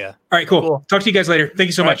 Hell yeah! All right, cool. Talk to you guys later. Thank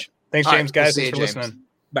you so much. Thanks, James. Guys, thanks for listening.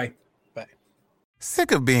 Bye.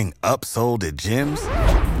 Sick of being upsold at gyms?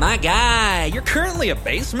 My guy, you're currently a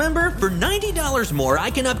base member? For $90 more, I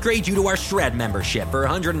can upgrade you to our Shred membership. For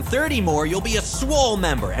 $130 more, you'll be a Swole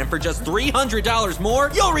member. And for just $300 more,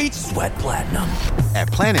 you'll reach Sweat Platinum. At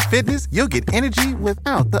Planet Fitness, you'll get energy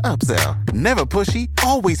without the upsell. Never pushy,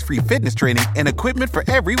 always free fitness training and equipment for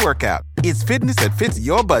every workout. It's fitness that fits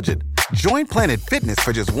your budget. Join Planet Fitness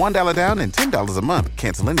for just $1 down and $10 a month.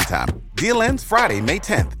 Cancel anytime. Deal ends Friday, May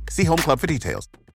 10th. See Home Club for details.